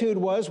attitude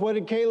was, what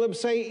did Caleb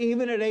say?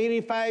 Even at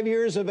 85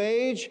 years of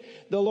age,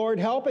 the Lord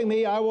helping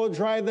me, I will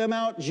drive them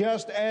out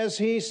just as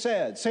he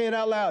said. Say it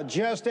out loud,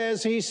 just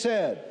as he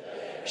said.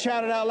 Yes.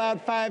 Shout it out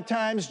loud 5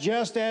 times,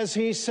 just as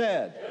he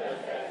said.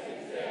 Just as he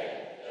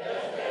said.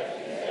 Just as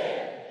he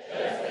said.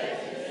 Just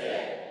as he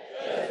said.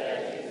 Just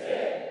as he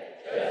said.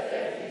 Just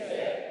as he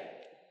said.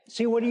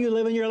 See, what are you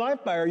living your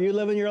life by? Are you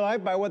living your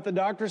life by what the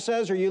doctor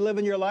says? Are you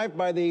living your life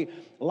by the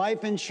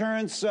life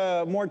insurance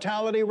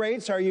mortality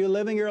rates? Are you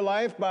living your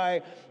life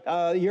by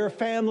your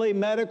family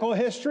medical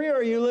history? Or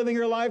are you living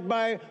your life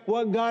by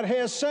what God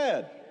has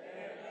said?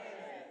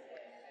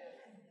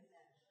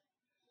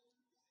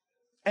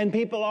 And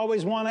people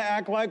always want to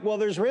act like, well,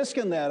 there's risk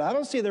in that. I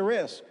don't see the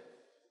risk.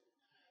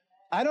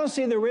 I don't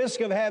see the risk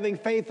of having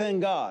faith in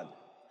God.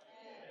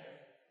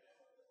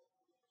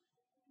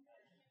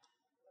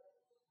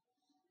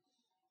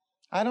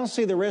 I don't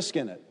see the risk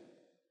in it.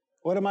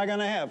 What am I going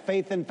to have?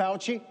 Faith in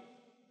Fauci?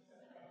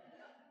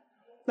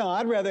 No,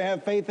 I'd rather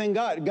have faith in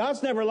God.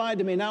 God's never lied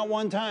to me, not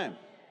one time.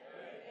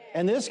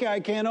 And this guy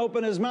can't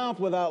open his mouth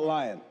without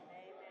lying.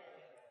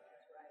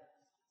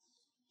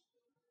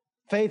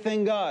 Faith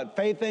in God,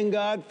 faith in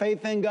God,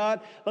 faith in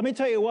God. Let me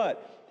tell you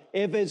what,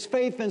 if it's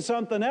faith in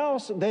something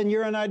else, then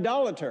you're an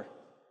idolater.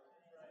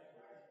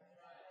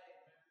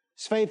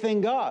 It's faith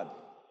in God.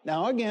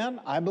 Now,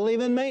 again, I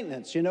believe in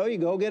maintenance. You know, you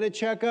go get a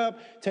checkup,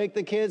 take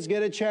the kids,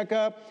 get a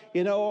checkup.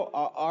 You know,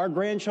 our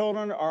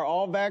grandchildren are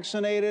all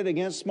vaccinated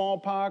against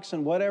smallpox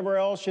and whatever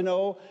else, you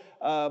know,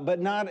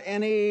 but not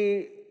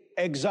any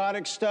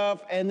exotic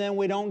stuff. And then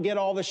we don't get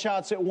all the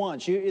shots at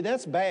once.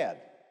 That's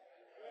bad.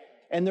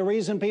 And the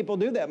reason people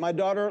do that, my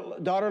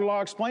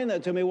daughter-in-law explained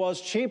that to me, well,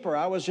 it's cheaper.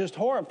 I was just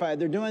horrified.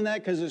 They're doing that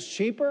because it's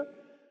cheaper?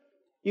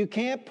 You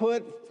can't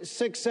put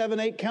 6, 7,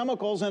 8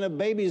 chemicals in a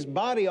baby's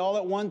body all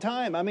at one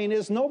time. I mean,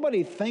 is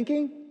nobody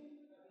thinking?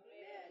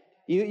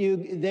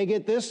 They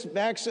get this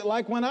vaccine,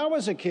 like when I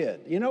was a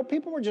kid. You know,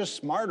 people were just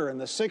smarter in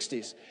the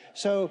 60s.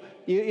 So,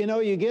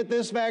 you get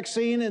this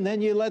vaccine, and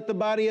then you let the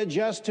body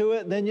adjust to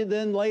it.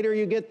 Then later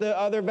you get the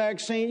other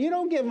vaccine. You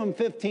don't give them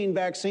 15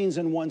 vaccines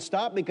in one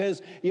stop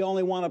because you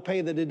only want to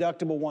pay the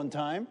deductible one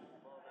time.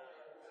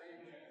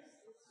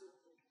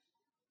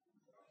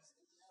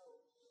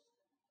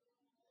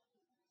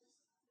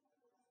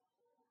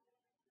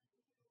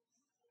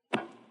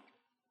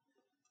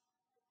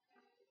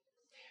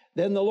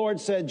 Then the Lord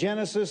said,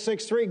 Genesis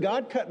 6:3,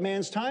 God cut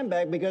man's time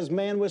back because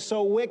man was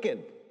so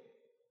wicked.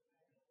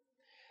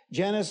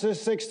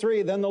 Genesis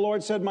 6:3, then the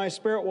Lord said, my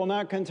spirit will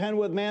not contend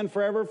with man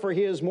forever, for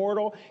he is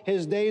mortal.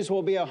 His days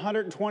will be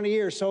 120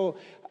 years. So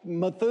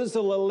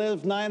Methuselah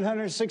lived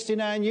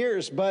 969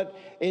 years. But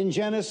in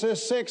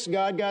Genesis 6,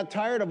 God got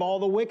tired of all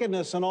the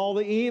wickedness and all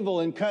the evil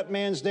and cut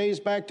man's days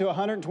back to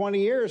 120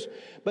 years.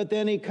 But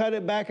then he cut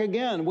it back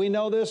again. We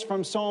know this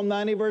from Psalm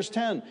 90, verse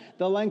 10.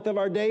 The length of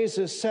our days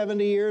is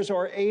 70 years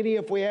or 80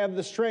 if we have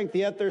the strength.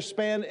 Yet their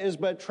span is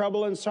but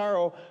trouble and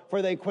sorrow,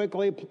 for they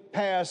quickly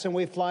pass and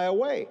we fly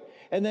away.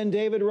 And then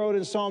David wrote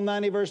in Psalm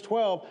 90, verse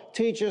 12,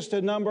 teach us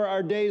to number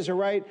our days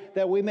aright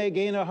that we may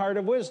gain a heart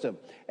of wisdom.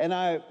 And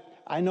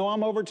I know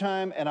I'm over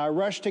time, and I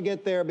rush to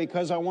get there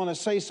because I want to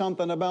say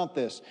something about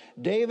this.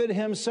 David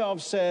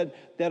himself said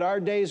that our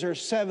days are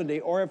 70,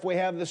 or if we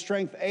have the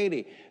strength,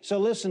 80. So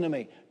listen to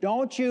me.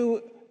 Don't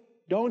you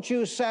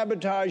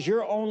sabotage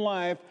your own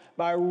life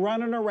by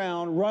running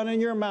around,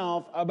 running your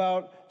mouth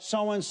about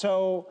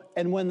so-and-so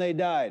and when they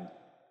died.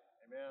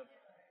 Amen.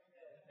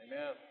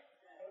 Amen.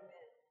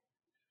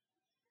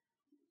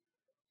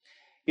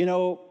 You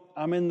know,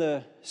 I'm in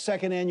the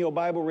second annual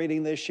Bible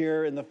reading this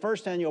year. In the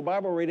first annual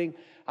Bible reading,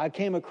 I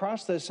came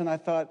across this and I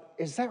thought,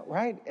 is that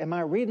right? Am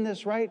I reading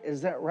this right?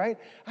 Is that right?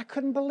 I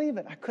couldn't believe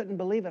it. I couldn't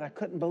believe it. I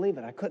couldn't believe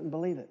it. I couldn't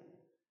believe it.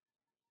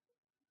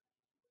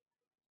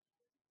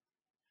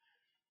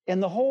 In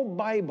the whole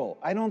Bible,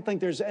 I don't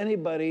think there's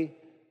anybody,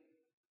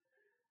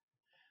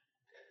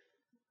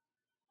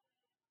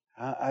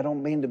 I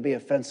don't mean to be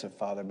offensive,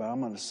 Father, but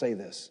I'm going to say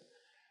this.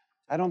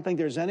 I don't think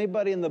there's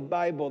anybody in the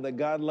Bible that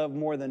God loved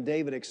more than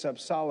David except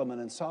Solomon,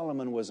 and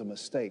Solomon was a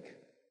mistake.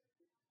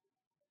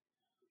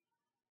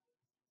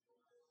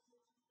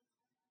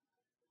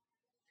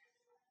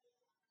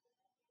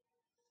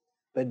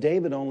 But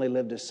David only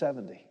lived to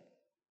 70.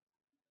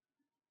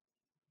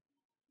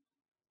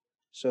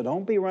 So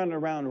don't be running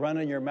around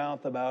running your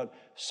mouth about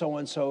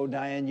so-and-so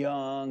dying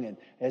young and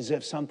as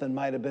if something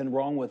might have been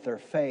wrong with their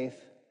faith.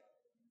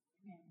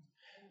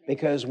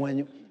 Because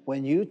when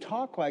you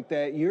talk like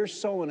that, you're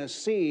sowing a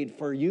seed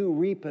for you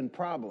reaping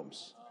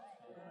problems.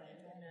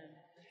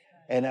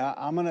 And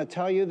I'm going to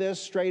tell you this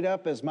straight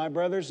up as my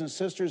brothers and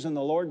sisters in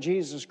the Lord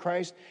Jesus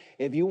Christ.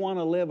 If you want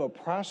to live a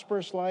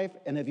prosperous life,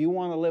 and if you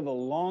want to live a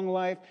long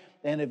life,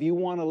 and if you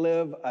want to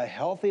live a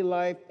healthy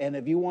life, and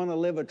if you want to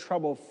live a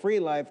trouble-free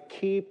life,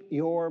 keep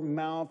your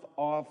mouth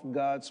off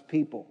God's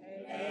people.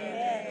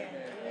 Amen.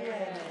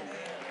 Amen.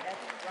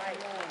 That's right.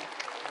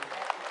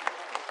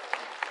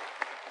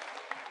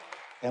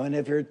 And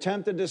if you're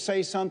tempted to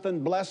say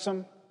something, bless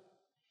them.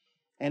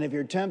 And if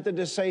you're tempted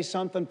to say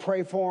something,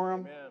 pray for them.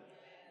 Amen.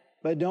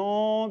 But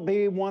don't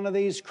be one of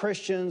these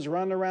Christians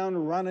running around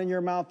running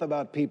your mouth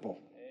about people.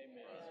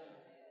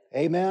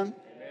 Amen? Amen?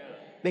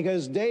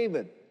 Because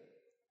David,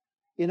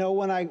 you know,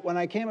 when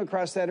I came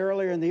across that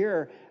earlier in the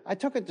year, I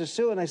took it to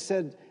Sue and I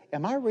said,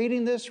 am I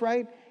reading this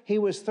right? He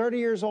was 30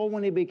 years old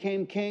when he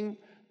became king,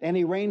 and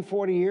he reigned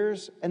 40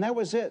 years, and that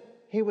was it.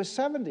 He was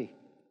 70.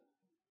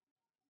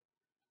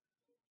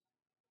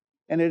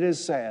 And it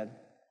is sad.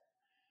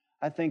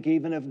 I think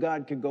even if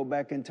God could go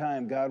back in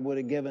time, God would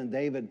have given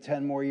David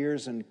 10 more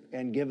years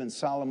and given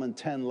Solomon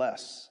 10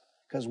 less.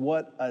 Because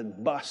what a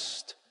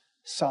bust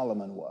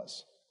Solomon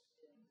was.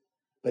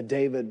 But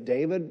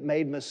David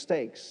made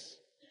mistakes,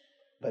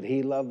 but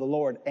he loved the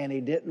Lord, and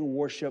he didn't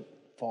worship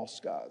false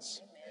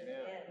gods. Amen.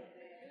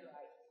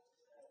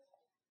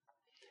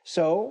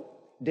 So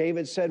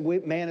David said,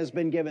 man has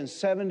been given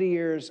 70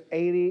 years,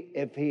 80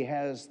 if he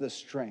has the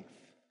strength.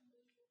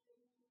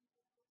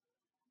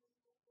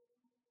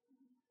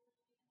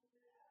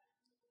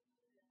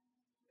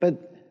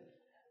 But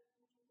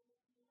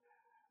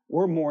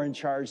we're more in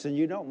charge than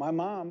you know. My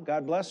mom,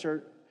 God bless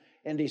her,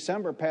 in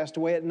December passed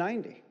away at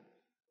 90.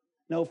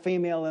 No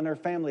female in her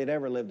family had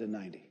ever lived at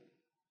 90.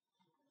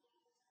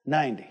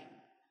 90.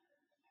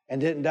 And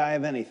didn't die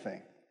of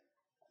anything.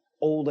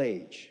 Old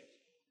age.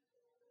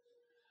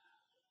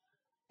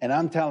 And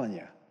I'm telling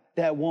you,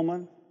 that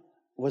woman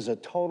was a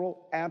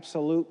total,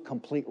 absolute,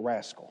 complete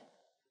rascal.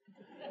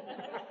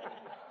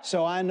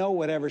 So I know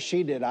whatever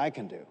she did, I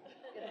can do.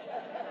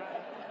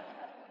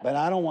 But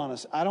I don't want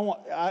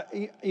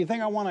to, you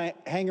think I want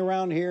to hang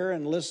around here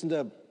and listen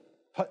to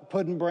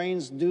pudding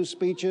brains do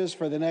speeches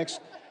for the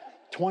next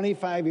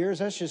 25 years?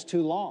 That's just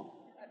too long.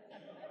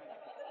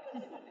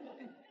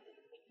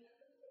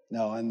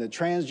 No, and the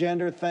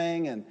transgender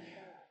thing and,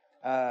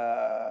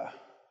 but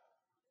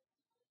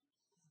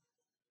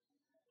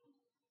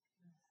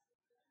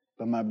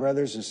my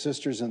brothers and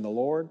sisters in the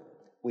Lord,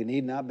 we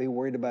need not be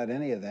worried about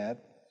any of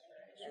that.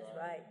 That's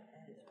right.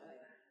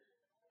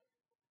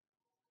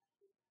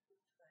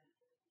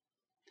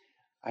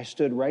 I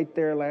stood right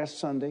there last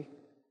Sunday,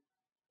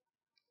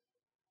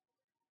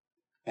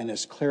 and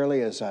as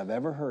clearly as I've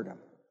ever heard him,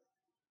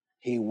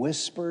 he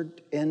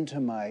whispered into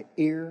my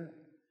ear,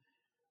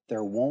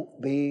 there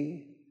won't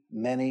be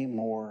many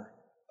more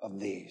of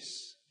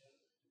these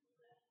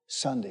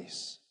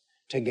Sundays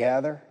to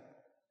gather,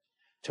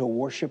 to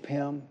worship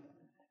him,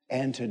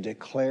 and to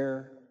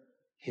declare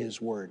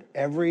his word.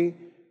 Every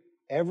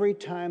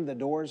time the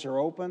doors are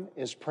open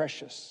is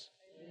precious.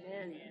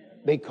 Amen.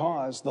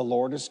 Because the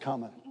Lord is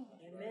coming.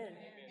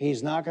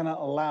 He's not going to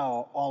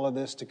allow all of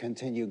this to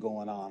continue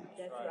going on.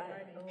 That's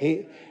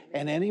right.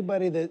 And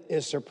anybody that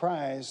is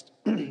surprised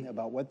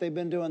about what they've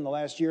been doing the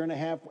last year and a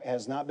half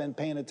has not been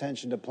paying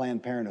attention to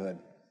Planned Parenthood.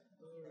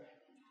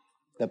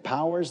 The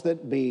powers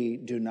that be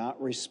do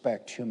not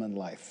respect human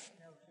life.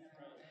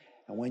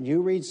 And when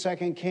you read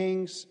 2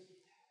 Kings,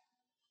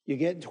 you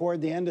get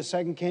toward the end of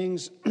 2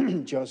 Kings,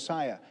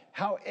 Josiah.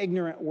 How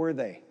ignorant were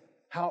they?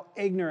 How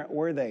ignorant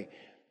were they?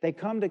 They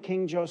come to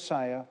King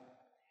Josiah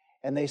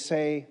and they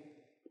say,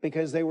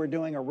 because they were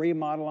doing a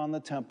remodel on the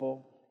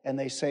temple, and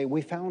they say,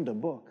 we found a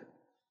book.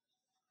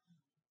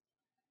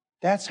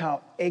 That's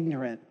how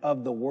ignorant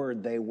of the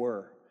word they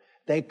were.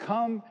 They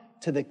come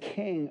to the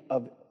king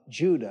of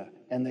Judah,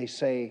 and they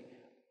say,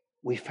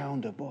 we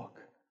found a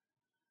book.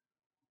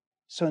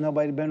 So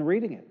nobody had been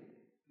reading it,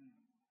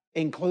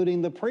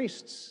 including the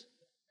priests,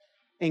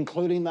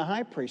 including the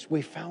high priest.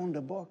 We found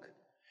a book.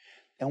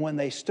 And when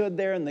they stood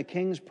there in the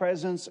king's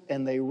presence,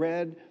 and they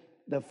read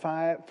the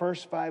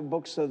first 5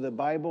 books of the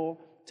Bible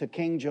to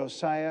King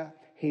Josiah,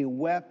 he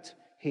wept,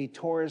 he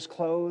tore his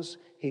clothes,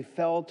 he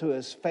fell to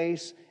his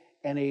face,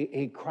 and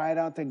he cried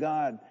out to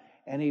God,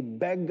 and he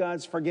begged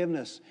God's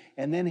forgiveness.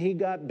 And then he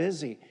got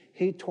busy.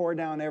 He tore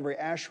down every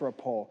Asherah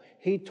pole.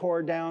 He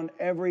tore down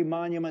every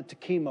monument to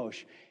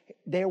Chemosh.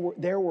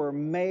 There were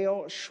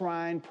male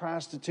shrine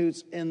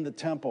prostitutes in the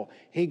temple.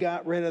 He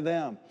got rid of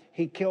them.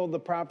 He killed the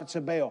prophets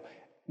of Baal.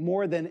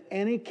 More than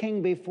any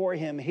king before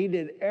him, he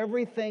did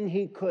everything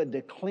he could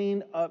to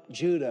clean up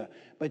Judah.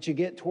 But you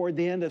get toward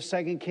the end of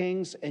 2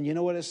 Kings, and you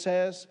know what it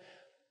says?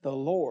 The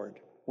Lord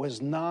was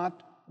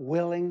not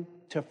willing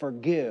to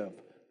forgive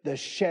the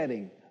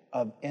shedding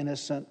of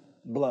innocent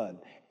blood.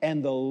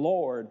 And the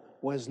Lord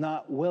was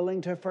not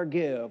willing to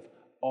forgive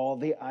all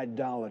the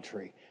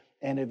idolatry.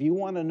 And if you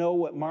want to know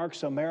what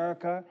marks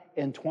America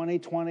in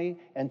 2020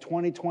 and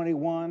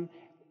 2021,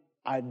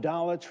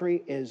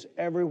 idolatry is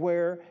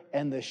everywhere,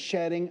 and the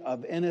shedding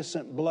of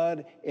innocent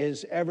blood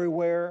is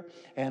everywhere.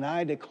 And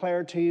I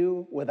declare to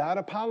you without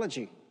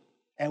apology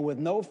and with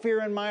no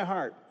fear in my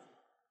heart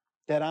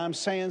that I'm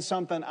saying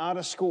something out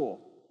of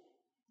school.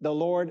 The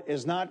Lord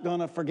is not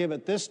going to forgive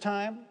it this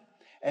time,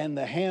 and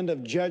the hand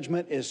of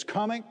judgment is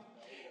coming,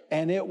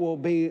 and it will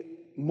be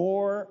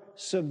more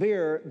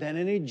severe than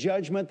any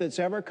judgment that's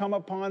ever come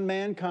upon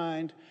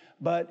mankind.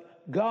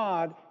 But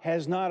God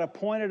has not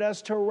appointed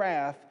us to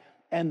wrath,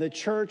 and the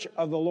church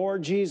of the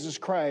Lord Jesus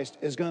Christ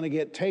is going to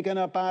get taken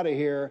up out of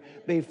here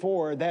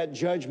before that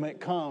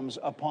judgment comes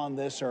upon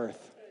this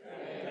earth.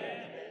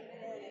 Amen.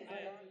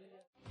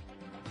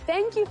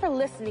 Thank you for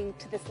listening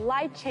to this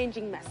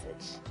life-changing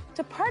message.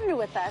 To partner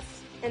with us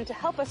and to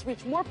help us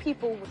reach more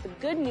people with the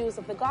good news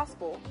of the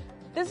gospel,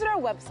 visit our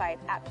website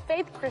at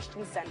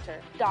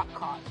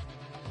faithchristiancenter.com.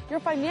 Your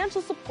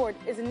financial support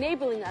is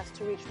enabling us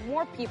to reach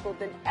more people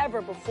than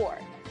ever before.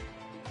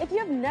 If you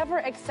have never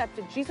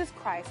accepted Jesus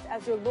Christ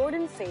as your Lord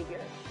and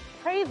Savior,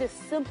 pray this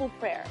simple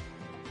prayer.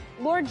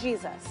 Lord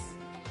Jesus,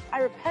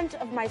 I repent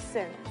of my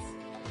sins.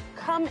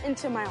 Come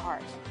into my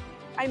heart.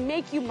 I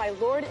make you my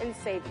Lord and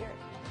Savior.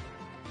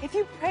 If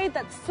you prayed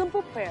that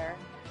simple prayer,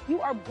 you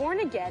are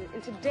born again,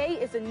 and today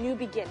is a new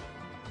beginning.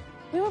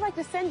 We would like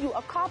to send you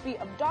a copy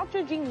of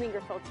Dr. Gene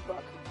Lingerfeld's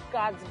book,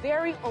 God's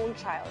Very Own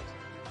Child.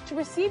 To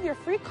receive your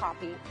free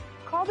copy,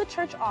 call the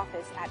church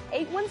office at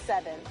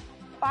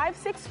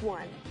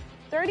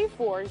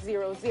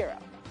 817-561-3400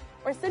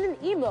 or send an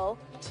email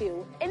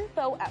to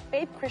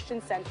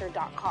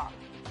info@faithchristiancenter.com.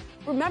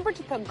 Remember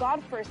to put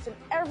God first in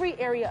every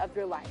area of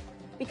your life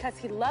because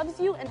He loves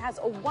you and has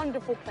a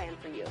wonderful plan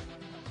for you.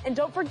 And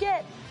don't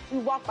forget, we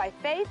walk by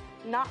faith,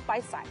 not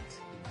by sight.